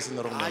spirit of grace in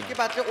the room. A ke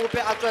batle ope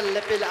a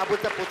tswelele pele a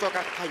botse potso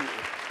ka kgang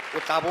e. O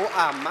tla bo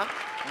ama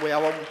moya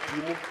wa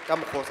Modimo ka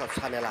mokgwa o sa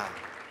tshwanelang.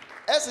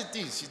 As it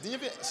is,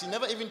 she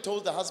never even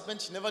told the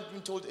husband, she never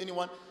even told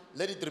anyone,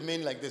 let it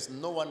remain like this.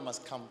 No one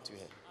must come to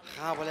her.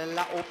 Ga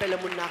bolela ope le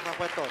monna ga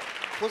gwe tota.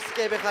 Go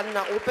sekebe ga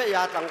nna ope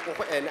ya tlang go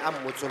go ene a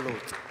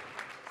mmotsolotsa.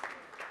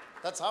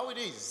 That's how it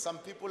is. Some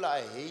people are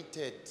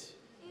hated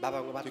Ba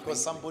bangwe ba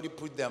because somebody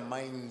put their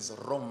minds,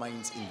 wrong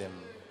minds in them.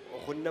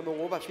 go nne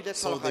mongwe o ba file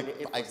So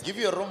tlhaloganyo e I give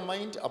you a wrong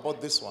mind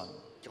about this one.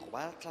 ke go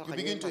ba You tlhaloganyo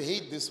begin e to maswe.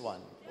 hate this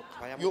one. O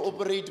tlhoya You motho.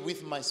 operate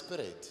with my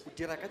spirit. O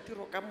dira ka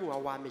tiro ka mowa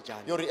wa me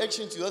jaanong. Your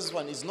reaction to this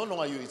one is no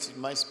longer you, it's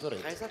my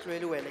spirit. Ga e sa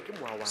tlhoele wena ke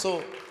mowa wa me.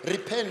 So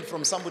repent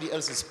from somebody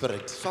else's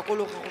spirit.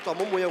 Swakologa go tswa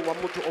mo moyeng wa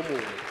motho o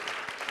mongwe.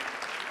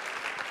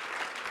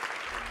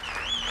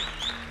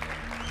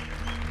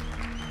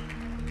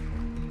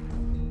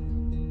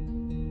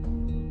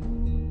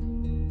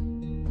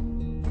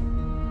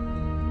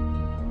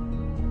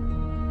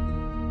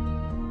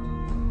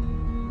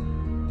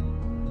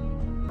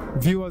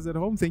 Viewers at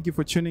home, thank you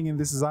for tuning in.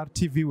 This is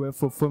RTV, where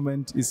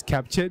fulfillment is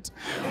captured.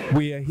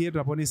 We are here at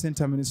Raboni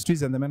Center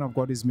Ministries, and the man of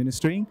God is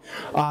ministering.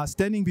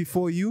 Standing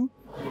before you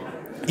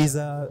is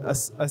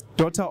a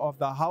daughter of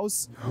the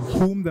house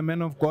whom the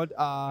man of God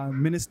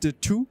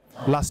ministered to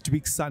last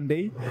week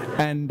Sunday,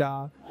 and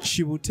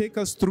she will take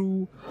us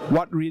through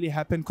what really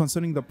happened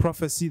concerning the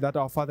prophecy that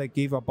our father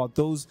gave about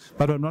those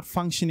that were not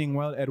functioning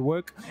well at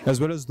work, as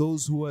well as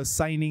those who were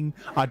signing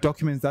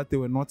documents that they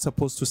were not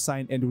supposed to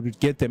sign and would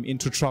get them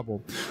into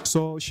trouble.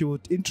 So she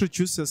would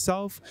introduce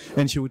herself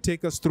and she would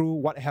take us through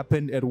what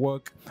happened at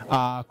work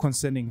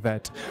concerning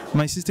that.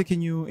 My sister,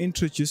 can you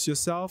introduce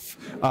yourself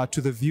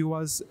to the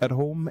viewers at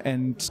home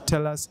and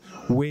tell us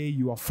where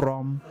you are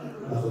from?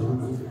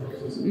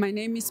 My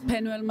name is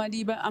Penuel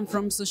Madiba. I'm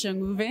from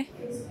Soshanguve.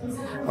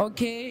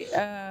 Okay,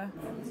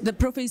 the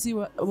prophecy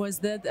was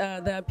that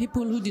there are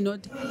people who do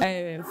not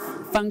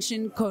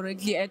function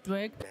correctly at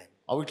work.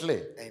 Are we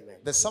clear? Amen.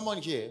 There's someone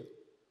here,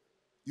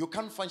 you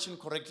can't function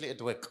correctly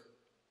at work.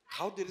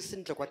 How do you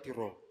sentle kwa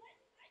tirong?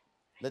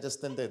 Let us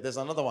stand there. There's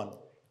another one.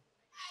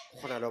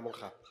 Go na le o mong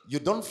gape. You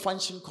don't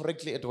function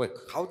correctly at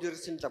work. How do you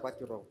sentle kwa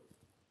tirong?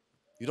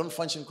 You don't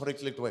function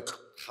correctly at work.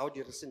 How do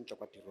you sentle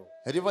kwa tirong?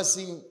 Have you ever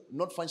seen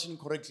not functioning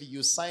correctly?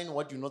 You sign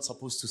what you're not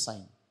supposed to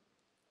sign.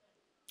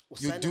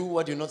 You do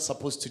what you're not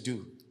supposed to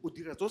do. O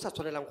dira tso sa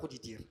tshwanelang go di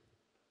dira.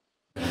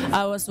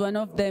 I was one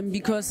of them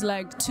because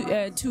like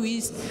 2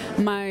 weeks,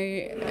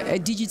 my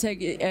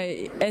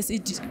Digitech, as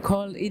it's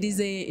called, it is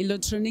a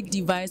electronic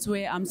device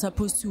where I'm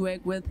supposed to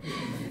work with.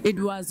 It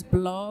was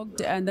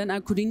blocked and then I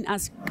couldn't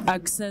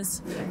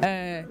access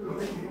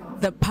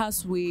the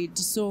password.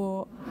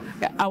 So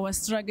I was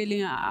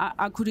struggling.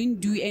 I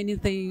couldn't do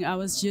anything. I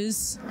was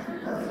just,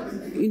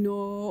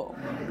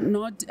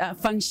 not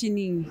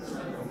functioning.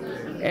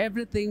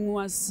 Everything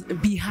was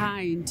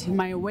behind.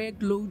 My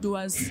workload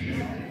was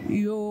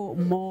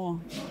more.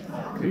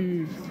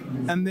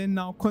 And then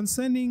now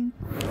concerning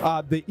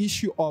the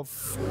issue of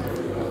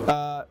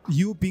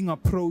you being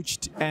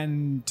approached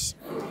and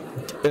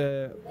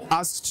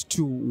asked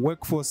to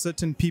work for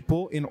certain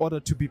people in order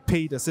to be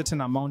paid a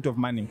certain amount of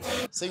money.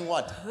 Saying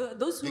what?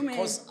 Those women.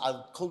 Because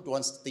I quote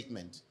one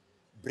statement,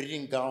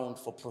 breeding ground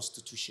for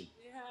prostitution.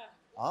 Yeah.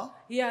 Huh?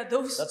 Yeah,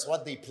 those. That's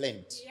what they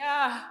planned.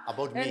 Yeah.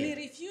 About and me. he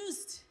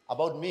refused.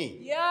 About me.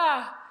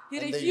 Yeah. He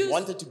And refused. they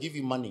wanted to give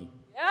you money.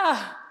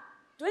 Yeah.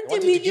 They 20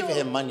 wanted million. to give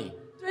her money.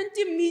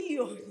 20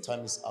 million.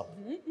 Time is up.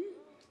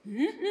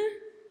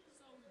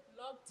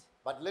 Blocked.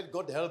 But let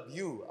God help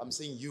you. I'm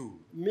saying you.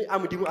 Me a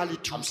modimo a le I'm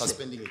thuse.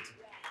 suspending it.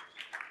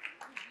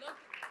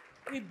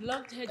 We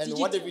blocked her. And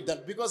what have we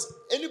done? Because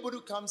anybody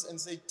who comes and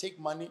say, take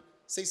money,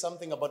 say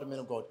something about the man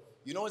of God.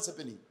 You know what's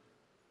happening?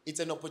 It's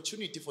an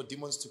opportunity for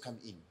demons to come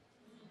in.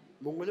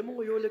 Mongwe le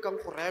mongwe yo o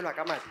lekang go raelwa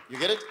ka madi. You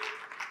get it?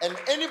 And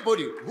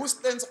anybody who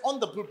stands on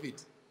the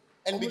pulpit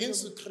and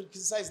begins to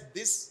criticize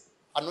this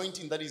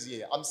anointing that is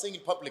here, I'm saying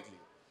it publicly,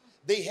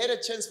 they had a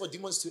chance for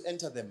demons to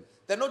enter them.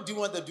 They're not doing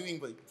what they're doing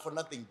for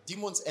nothing.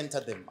 Demons enter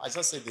them. I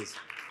just say this.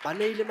 Ba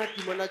neile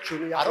matimo na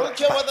tšhono ya I don't gore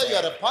care ba whether you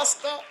tsene. are a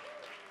pastor,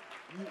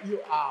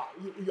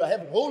 you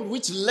have hold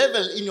which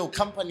level in your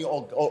company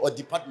or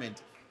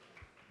department.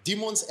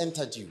 Demons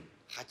entered you.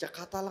 Ga ke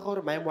kgathala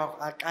gore maemo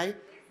a kae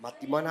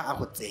matimona a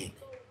go tsene.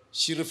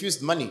 She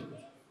refused money,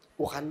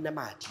 O ganne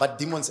madi. but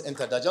demons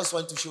entered. I just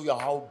want to show you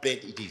how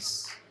bad it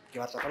is. Ke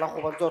batla fela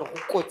go bontsha gore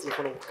go kotsi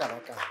go le go kana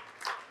kana.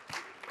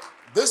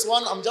 This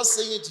one, I'm just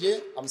saying it here,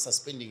 I'm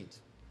suspending it.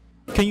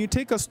 Can you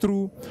take us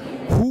through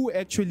who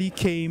actually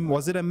came?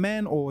 Was it a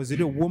man or was it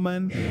a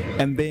woman?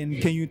 And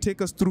then can you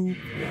take us through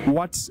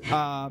what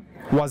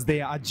was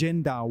their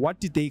agenda?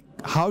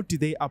 How did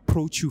they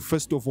approach you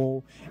first of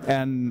all?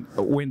 And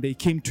when they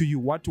came to you,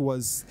 what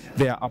was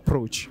their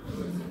approach?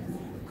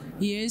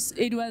 Yes,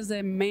 it was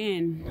a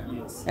man.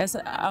 Yes. As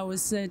I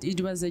was said,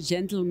 it was a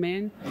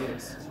gentleman.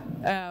 Yes.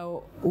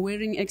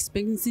 Wearing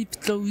expensive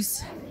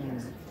clothes.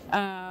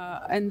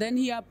 And then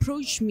he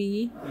approached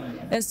me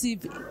as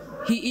if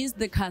he is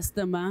the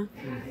customer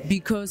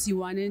because he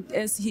wanted,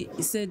 as he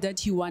said that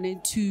he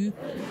wanted to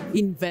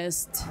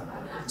invest.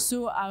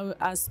 So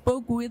I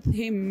spoke with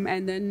him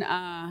and then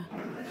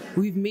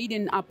we've made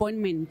an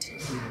appointment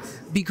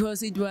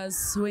because it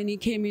was, when he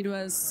came, it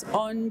was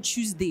on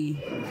Tuesday.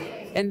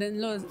 And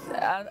then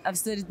I've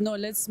said, no,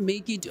 let's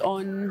make it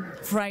on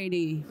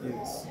Friday.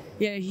 Yes.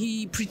 Yeah,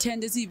 he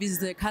pretended as if he's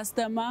the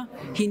customer.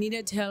 He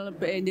needed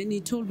help. And then he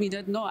told me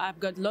that, no, I've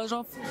got lots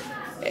of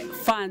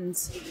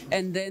funds.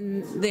 And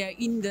then they are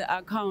in the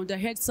account. I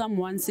heard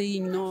someone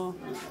saying, no,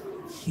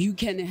 you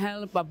can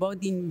help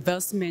about the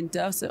investment.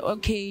 I said,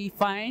 okay,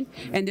 fine.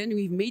 And then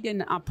we made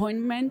an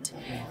appointment.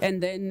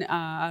 And then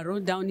I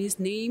wrote down his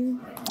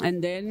name.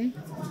 And then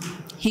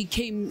he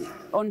came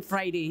on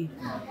Friday.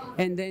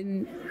 And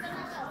then,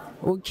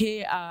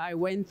 okay, I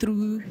went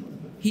through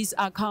his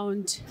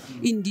account.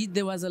 Indeed,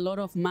 there was a lot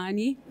of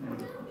money,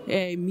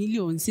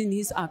 millions in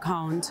his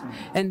account.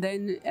 And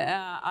then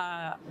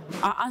I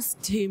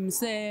asked him,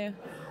 say,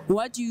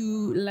 what do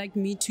you like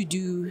me to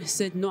do? He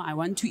said, no, I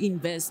want to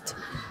invest.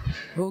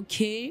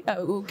 Okay,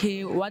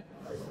 okay, what?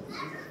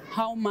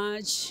 How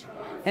much?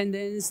 And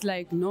then it's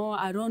like, no,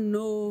 I don't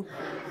know.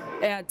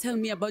 Tell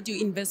me about your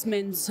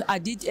investments. I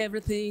did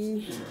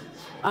everything.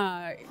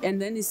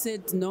 And then he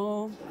said,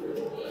 no,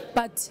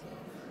 but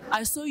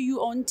I saw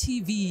you on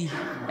TV.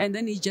 And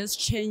then he just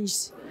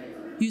changed.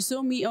 You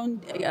saw me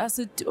on, I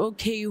said,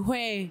 okay,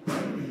 where?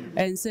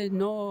 And said,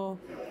 no,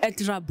 at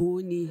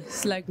Raboni.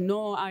 It's like,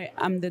 no,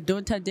 I'm the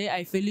daughter there.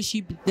 I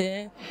fellowship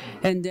there.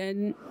 And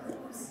then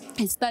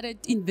he started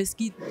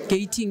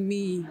investigating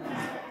me.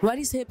 What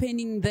is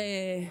happening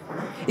there?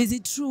 Is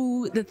it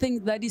true, the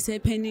thing that is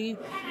happening?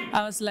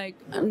 I was like,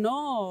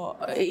 no,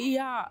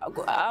 yeah,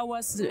 I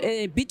was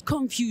a bit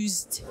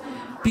confused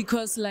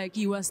because like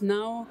he was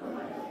now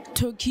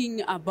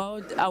talking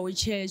about our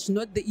church,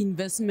 not the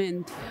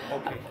investment.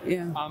 Okay.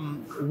 Yeah.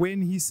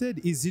 When he said,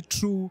 is it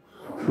true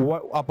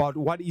about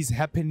what is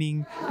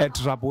happening at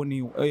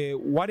Raboni,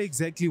 what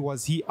exactly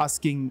was he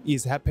asking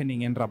is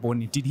happening in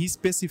Raboni? Did he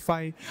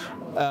specify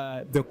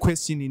the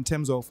question in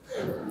terms of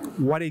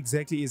what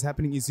exactly is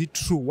happening? Is it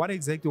true? What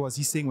exactly was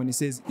he saying when he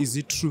says, is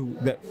it true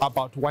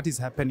about what is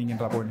happening in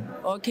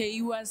Raboni? Okay,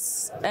 he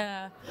was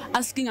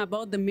asking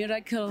about the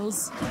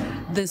miracles,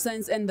 the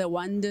signs and the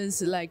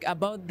wonders, like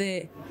about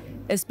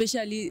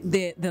especially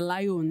the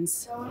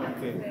lions.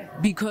 Okay.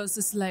 Because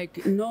it's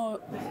like, no,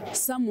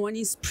 someone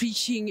is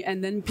preaching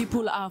and then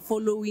people are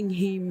following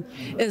him.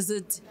 Is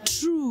it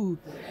true?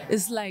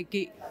 It's like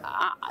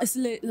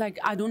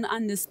I don't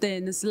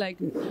understand. It's like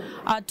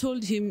I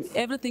told him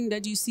everything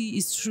that you see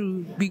is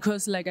true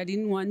because like I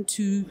didn't want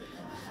to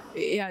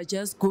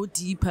just go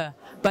deeper.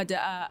 But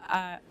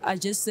I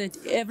just said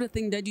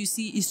everything that you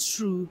see is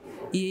true.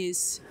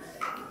 Yes.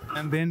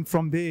 And then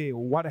from there,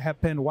 what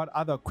happened? What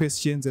other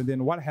questions? And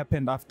then what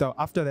happened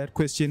after that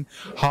question?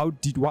 How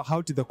did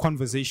the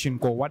conversation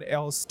go? What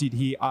else did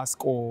he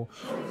ask, or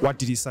what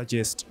did he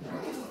suggest?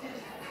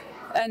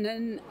 And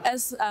then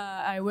as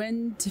I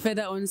went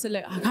further on, so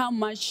like, how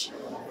much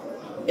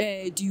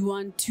do you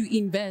want to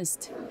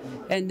invest?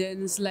 And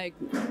then it's like,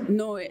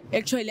 no,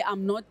 actually,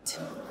 I'm not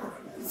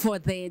for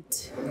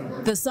that.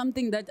 There's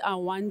something that I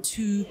want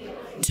to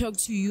talk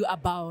to you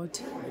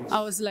about.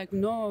 I was like,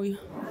 no.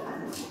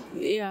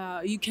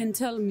 Yeah, you can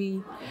tell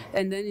me.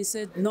 And then he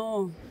said,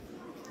 no,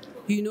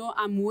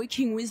 I'm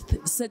working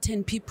with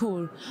certain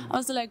people. I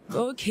was like,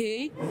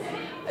 okay.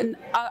 And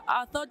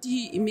I thought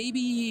maybe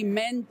he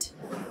meant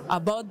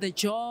about the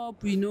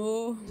job,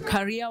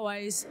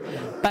 career-wise.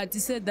 But he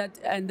said that,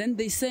 and then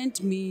they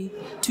sent me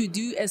to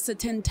do a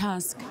certain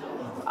task.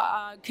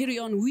 Carry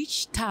on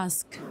which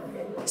task?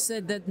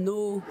 Said that,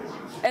 no,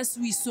 as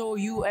we saw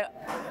you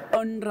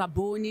on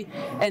Raboni,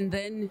 and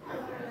then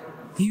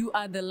you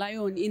are the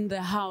lion in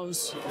the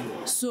house.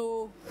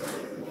 So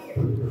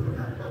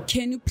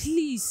can you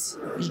please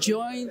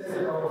join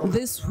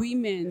these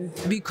women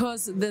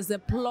because there's a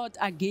plot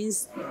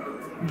against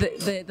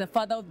the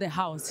father of the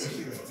house.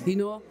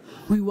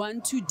 We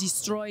want to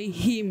destroy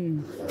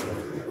him.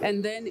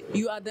 And then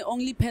you are the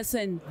only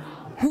person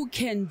who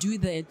can do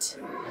that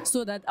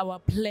so that our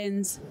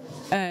plans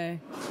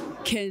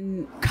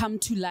can come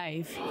to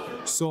life.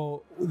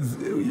 So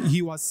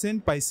he was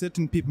sent by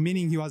certain people,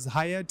 meaning he was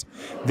hired.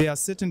 There are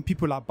certain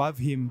people above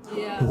him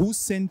who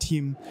sent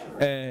him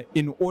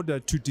in order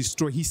to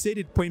destroy. He said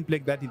it point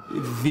blank that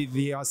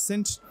they are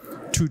sent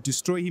to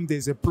destroy him.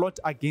 There's a plot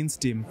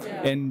against him,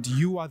 and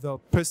you are the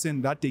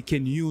person that they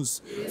can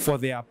use for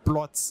their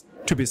plots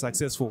to be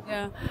successful.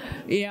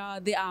 Yeah,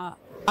 they are.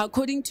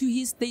 According to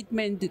his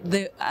statement,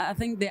 I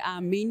think they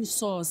are main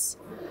source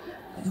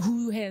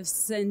who have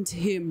sent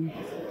him.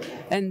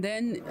 And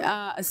then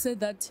I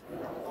said that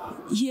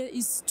here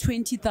is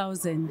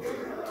 20,000.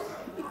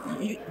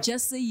 You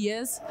just say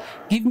yes,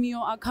 give me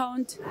your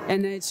account,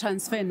 and I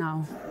transfer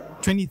now.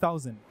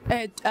 20,000?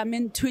 I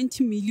mean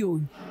 20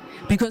 million,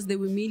 because there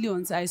were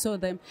millions. I saw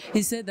them.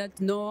 He said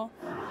that, no,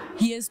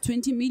 here's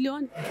 20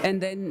 million,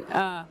 and then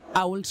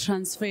I will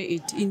transfer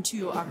it into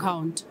your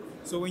account.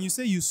 So when you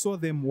say you saw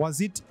them,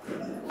 was it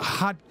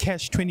hard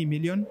cash 20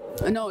 million?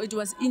 No, it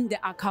was in the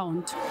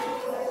account.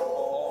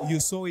 You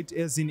saw it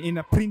as in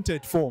a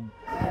printed form?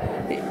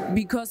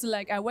 Because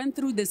like I went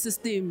through the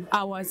system,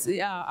 I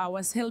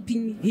was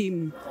helping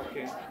him,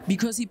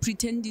 because he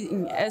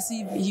pretended as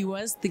if he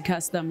was the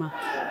customer.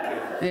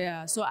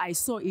 Yeah, so I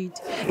saw it.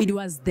 It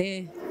was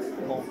there.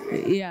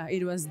 Yeah,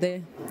 it was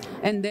there.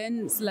 And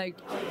then it's like,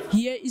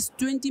 here is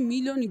 20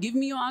 million, give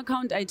me your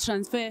account, I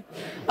transfer.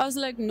 I was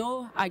like,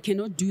 no, I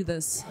cannot do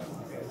this.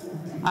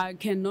 I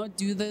cannot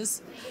do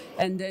this.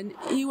 And then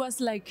he was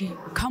like,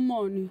 come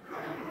on,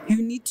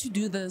 you need to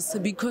do this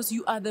because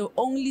you are the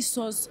only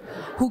source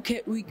who can,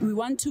 we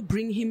want to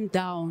bring him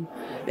down.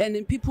 And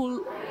then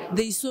people,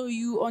 they saw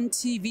you on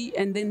TV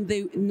and then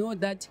they know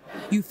that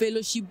you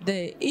fellowship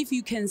there. If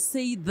you can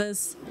say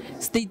this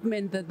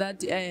statement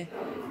that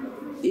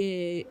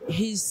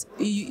he's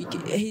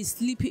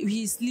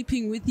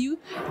sleeping with you,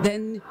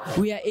 then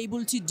we are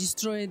able to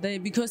destroy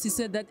that, because he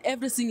said that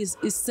everything is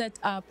set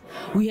up.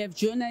 We have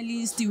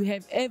journalists, we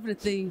have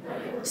everything,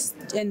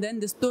 and then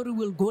the story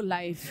will go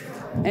live,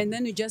 and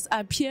then you just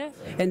appear,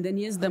 and then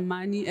here's the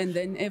money, and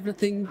then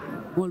everything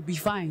will be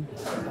fine.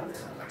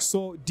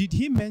 So did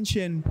he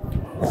mention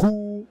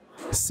who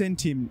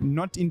sent him,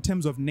 not in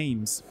terms of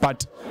names,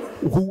 but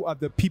who are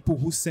the people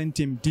who sent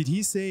him? Did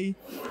he say,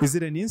 is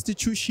it an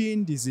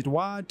institution, is it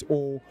what,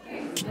 or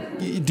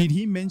did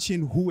he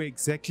mention who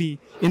exactly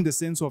in the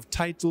sense of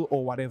title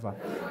or whatever?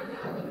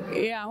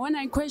 Yeah, when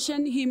I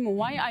questioned him,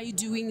 why are you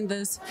doing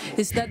this,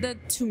 he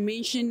started to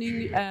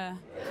mentioning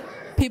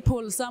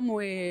people. Some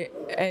were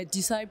a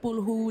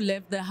disciple who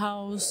left the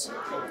house.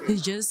 He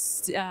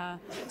just,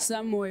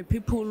 some were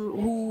people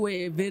who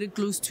were very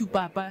close to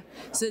Papa.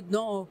 Said,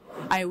 no,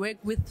 I work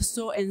with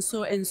so and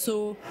so and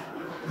so,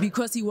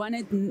 because he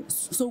wanted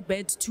so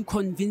bad to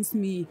convince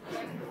me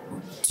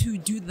to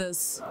do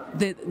this,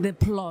 the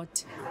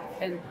plot.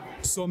 And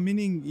so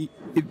meaning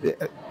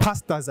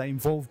pastors are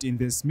involved in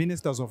this,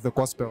 ministers of the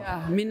gospel?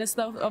 Yeah,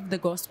 ministers of the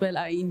gospel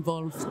are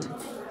involved.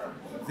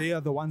 They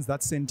are the ones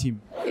that sent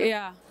him?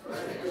 Yeah,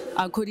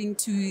 according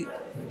to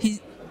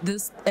his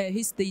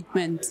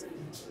statement.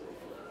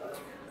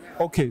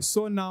 Okay,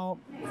 so now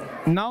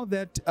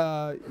that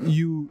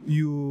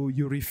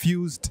you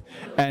refused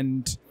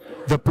and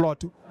the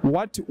plot,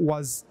 what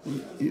was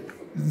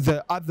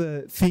the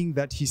other thing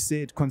that he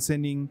said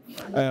concerning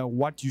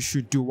what you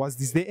should do?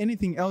 Is there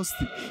anything else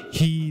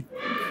he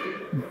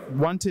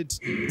wanted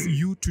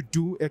you to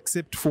do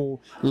except for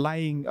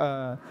lying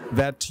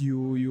that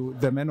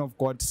the man of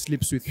God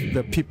sleeps with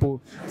the people,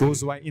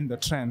 those who are in the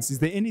trance? Is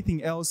there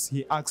anything else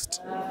he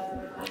asked?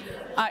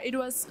 It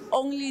was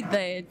only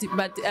that,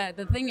 but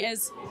the thing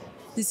is,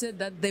 he said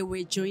that they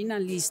were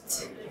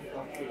journalists.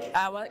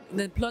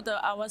 The plotter,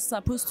 I was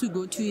supposed to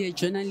go to a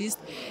journalist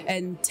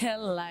and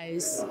tell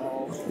lies.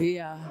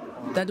 Yeah,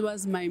 that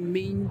was my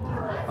main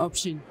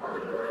option.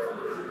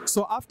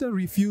 So after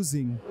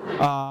refusing,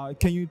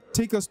 can you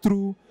take us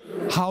through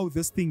how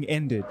this thing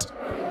ended?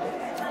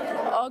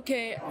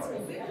 Okay.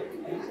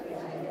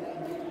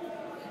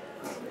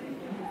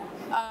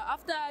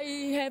 After I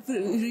have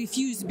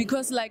refused,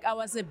 because like I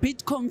was a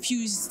bit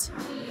confused,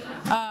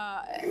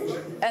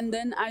 and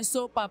then I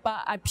saw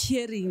Papa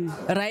appearing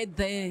right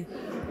there.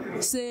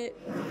 Say,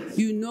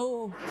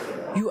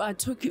 you are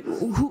talking,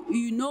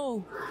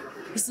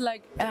 it's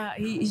like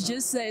he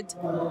just said,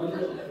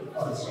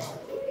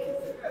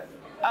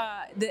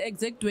 the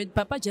exact word,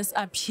 Papa just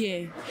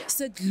appeared,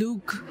 said,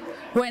 look.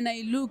 When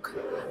I look,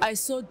 I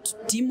saw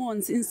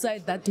demons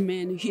inside that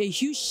man, a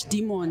huge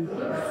demon.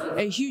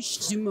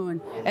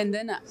 And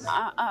then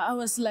I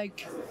was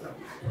like,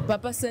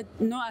 Papa said,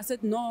 no. I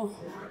said, no,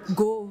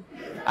 go.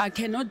 I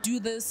cannot do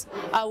this.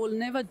 I will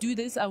never do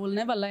this. I will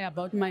never lie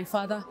about my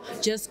father.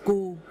 Just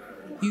go.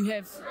 You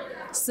have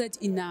said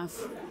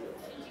enough.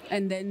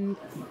 And then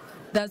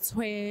that's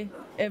where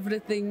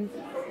everything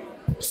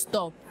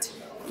stopped.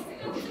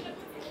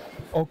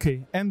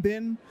 Okay, and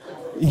then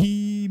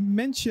he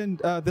mentioned,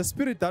 the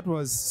spirit that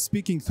was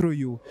speaking through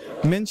you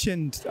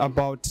mentioned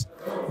about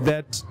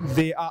that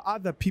there are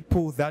other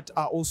people that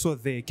are also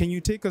there. Can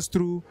you take us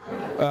through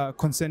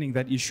concerning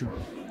that issue?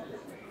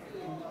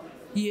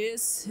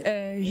 Yes,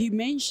 he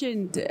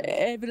mentioned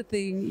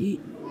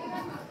everything.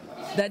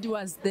 That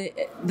was the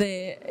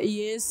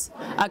yes,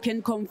 I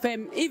can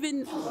confirm.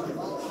 Even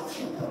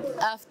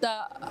after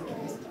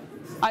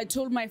I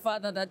told my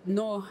father that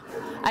no,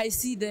 I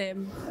see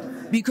them,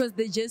 because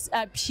they just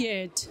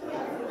appeared.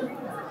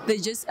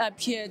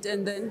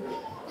 And then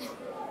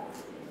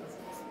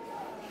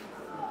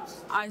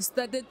I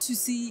started to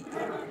see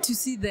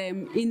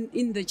them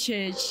in the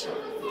church,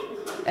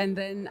 and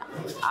then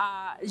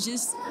I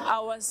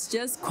was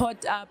just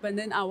caught up, and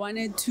then I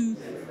wanted to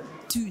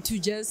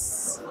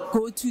just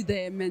go to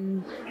them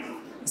and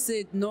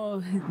said,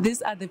 no,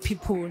 these are the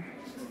people.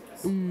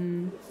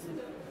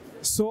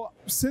 So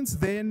since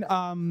then,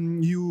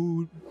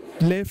 you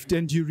left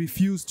and you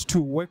refused to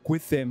work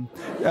with them.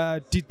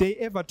 Did they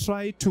ever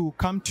try to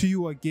come to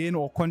you again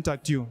or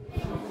contact you?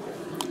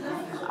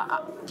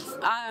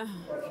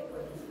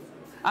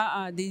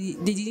 They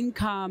didn't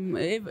come.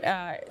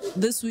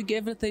 This week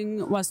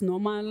everything was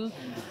normal.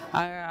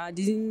 I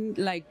didn't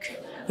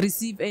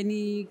receive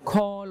any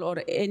call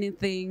or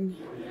anything.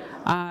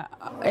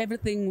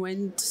 Everything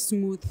went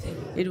smooth.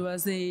 It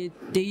was a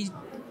day.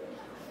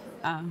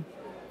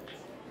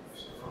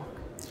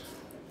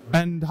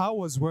 And how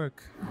was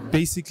work,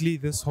 basically,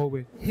 this whole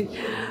way?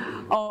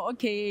 Oh,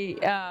 okay.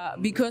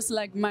 Because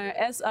my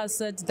SR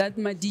said that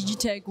my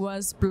Digitech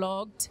was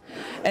blocked,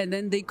 and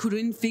then they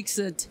couldn't fix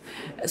it.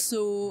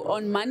 So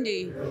on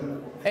Monday,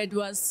 it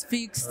was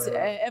fixed.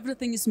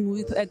 Everything is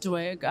smooth at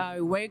work.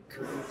 I work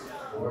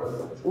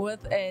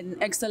with an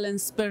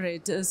excellent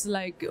spirit. It's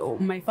like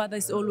my father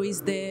is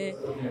always there.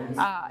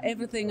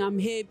 Everything I'm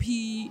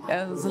happy.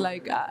 It's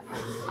like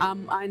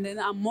and then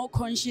I'm more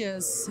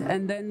conscious.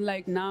 And then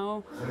like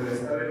now,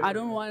 I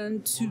don't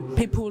want to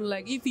people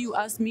like if you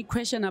ask me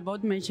question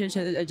about my church,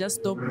 I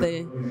just stop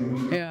there.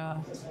 Yeah.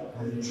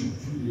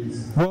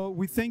 Well,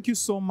 we thank you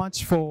so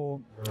much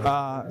for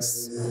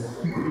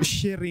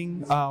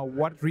sharing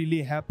what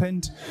really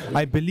happened.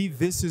 I believe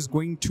this is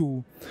going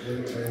to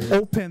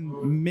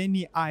open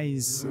many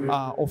eyes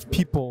of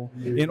people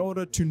in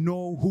order to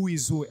know who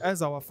is who.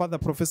 As our father,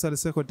 Professor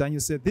Lesego Daniel,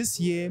 said, this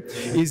year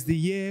is the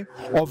year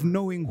of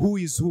knowing who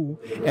is who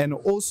and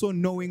also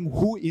knowing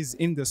who is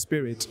in the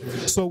spirit.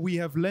 So we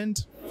have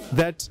learned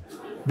that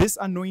this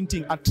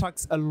anointing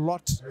attracts a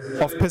lot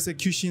of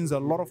persecutions, a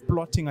lot of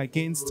plotting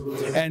against,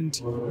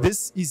 and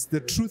this is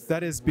the truth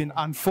that has been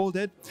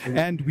unfolded,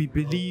 and we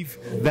believe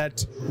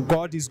that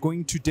God is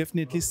going to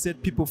definitely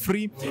set people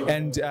free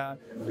and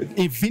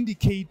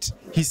vindicate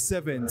his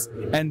servants.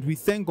 And we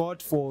thank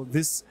God for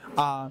this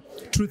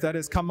truth that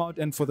has come out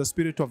and for the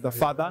Spirit of the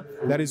Father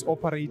that is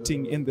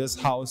operating in this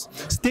house.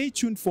 Stay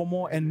tuned for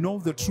more and know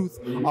the truth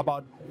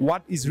about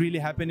what is really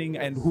happening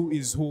and who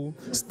is who.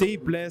 Stay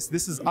blessed.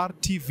 This is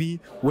RTV,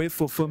 where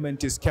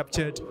fulfillment is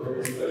captured.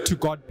 To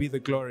God be the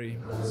glory.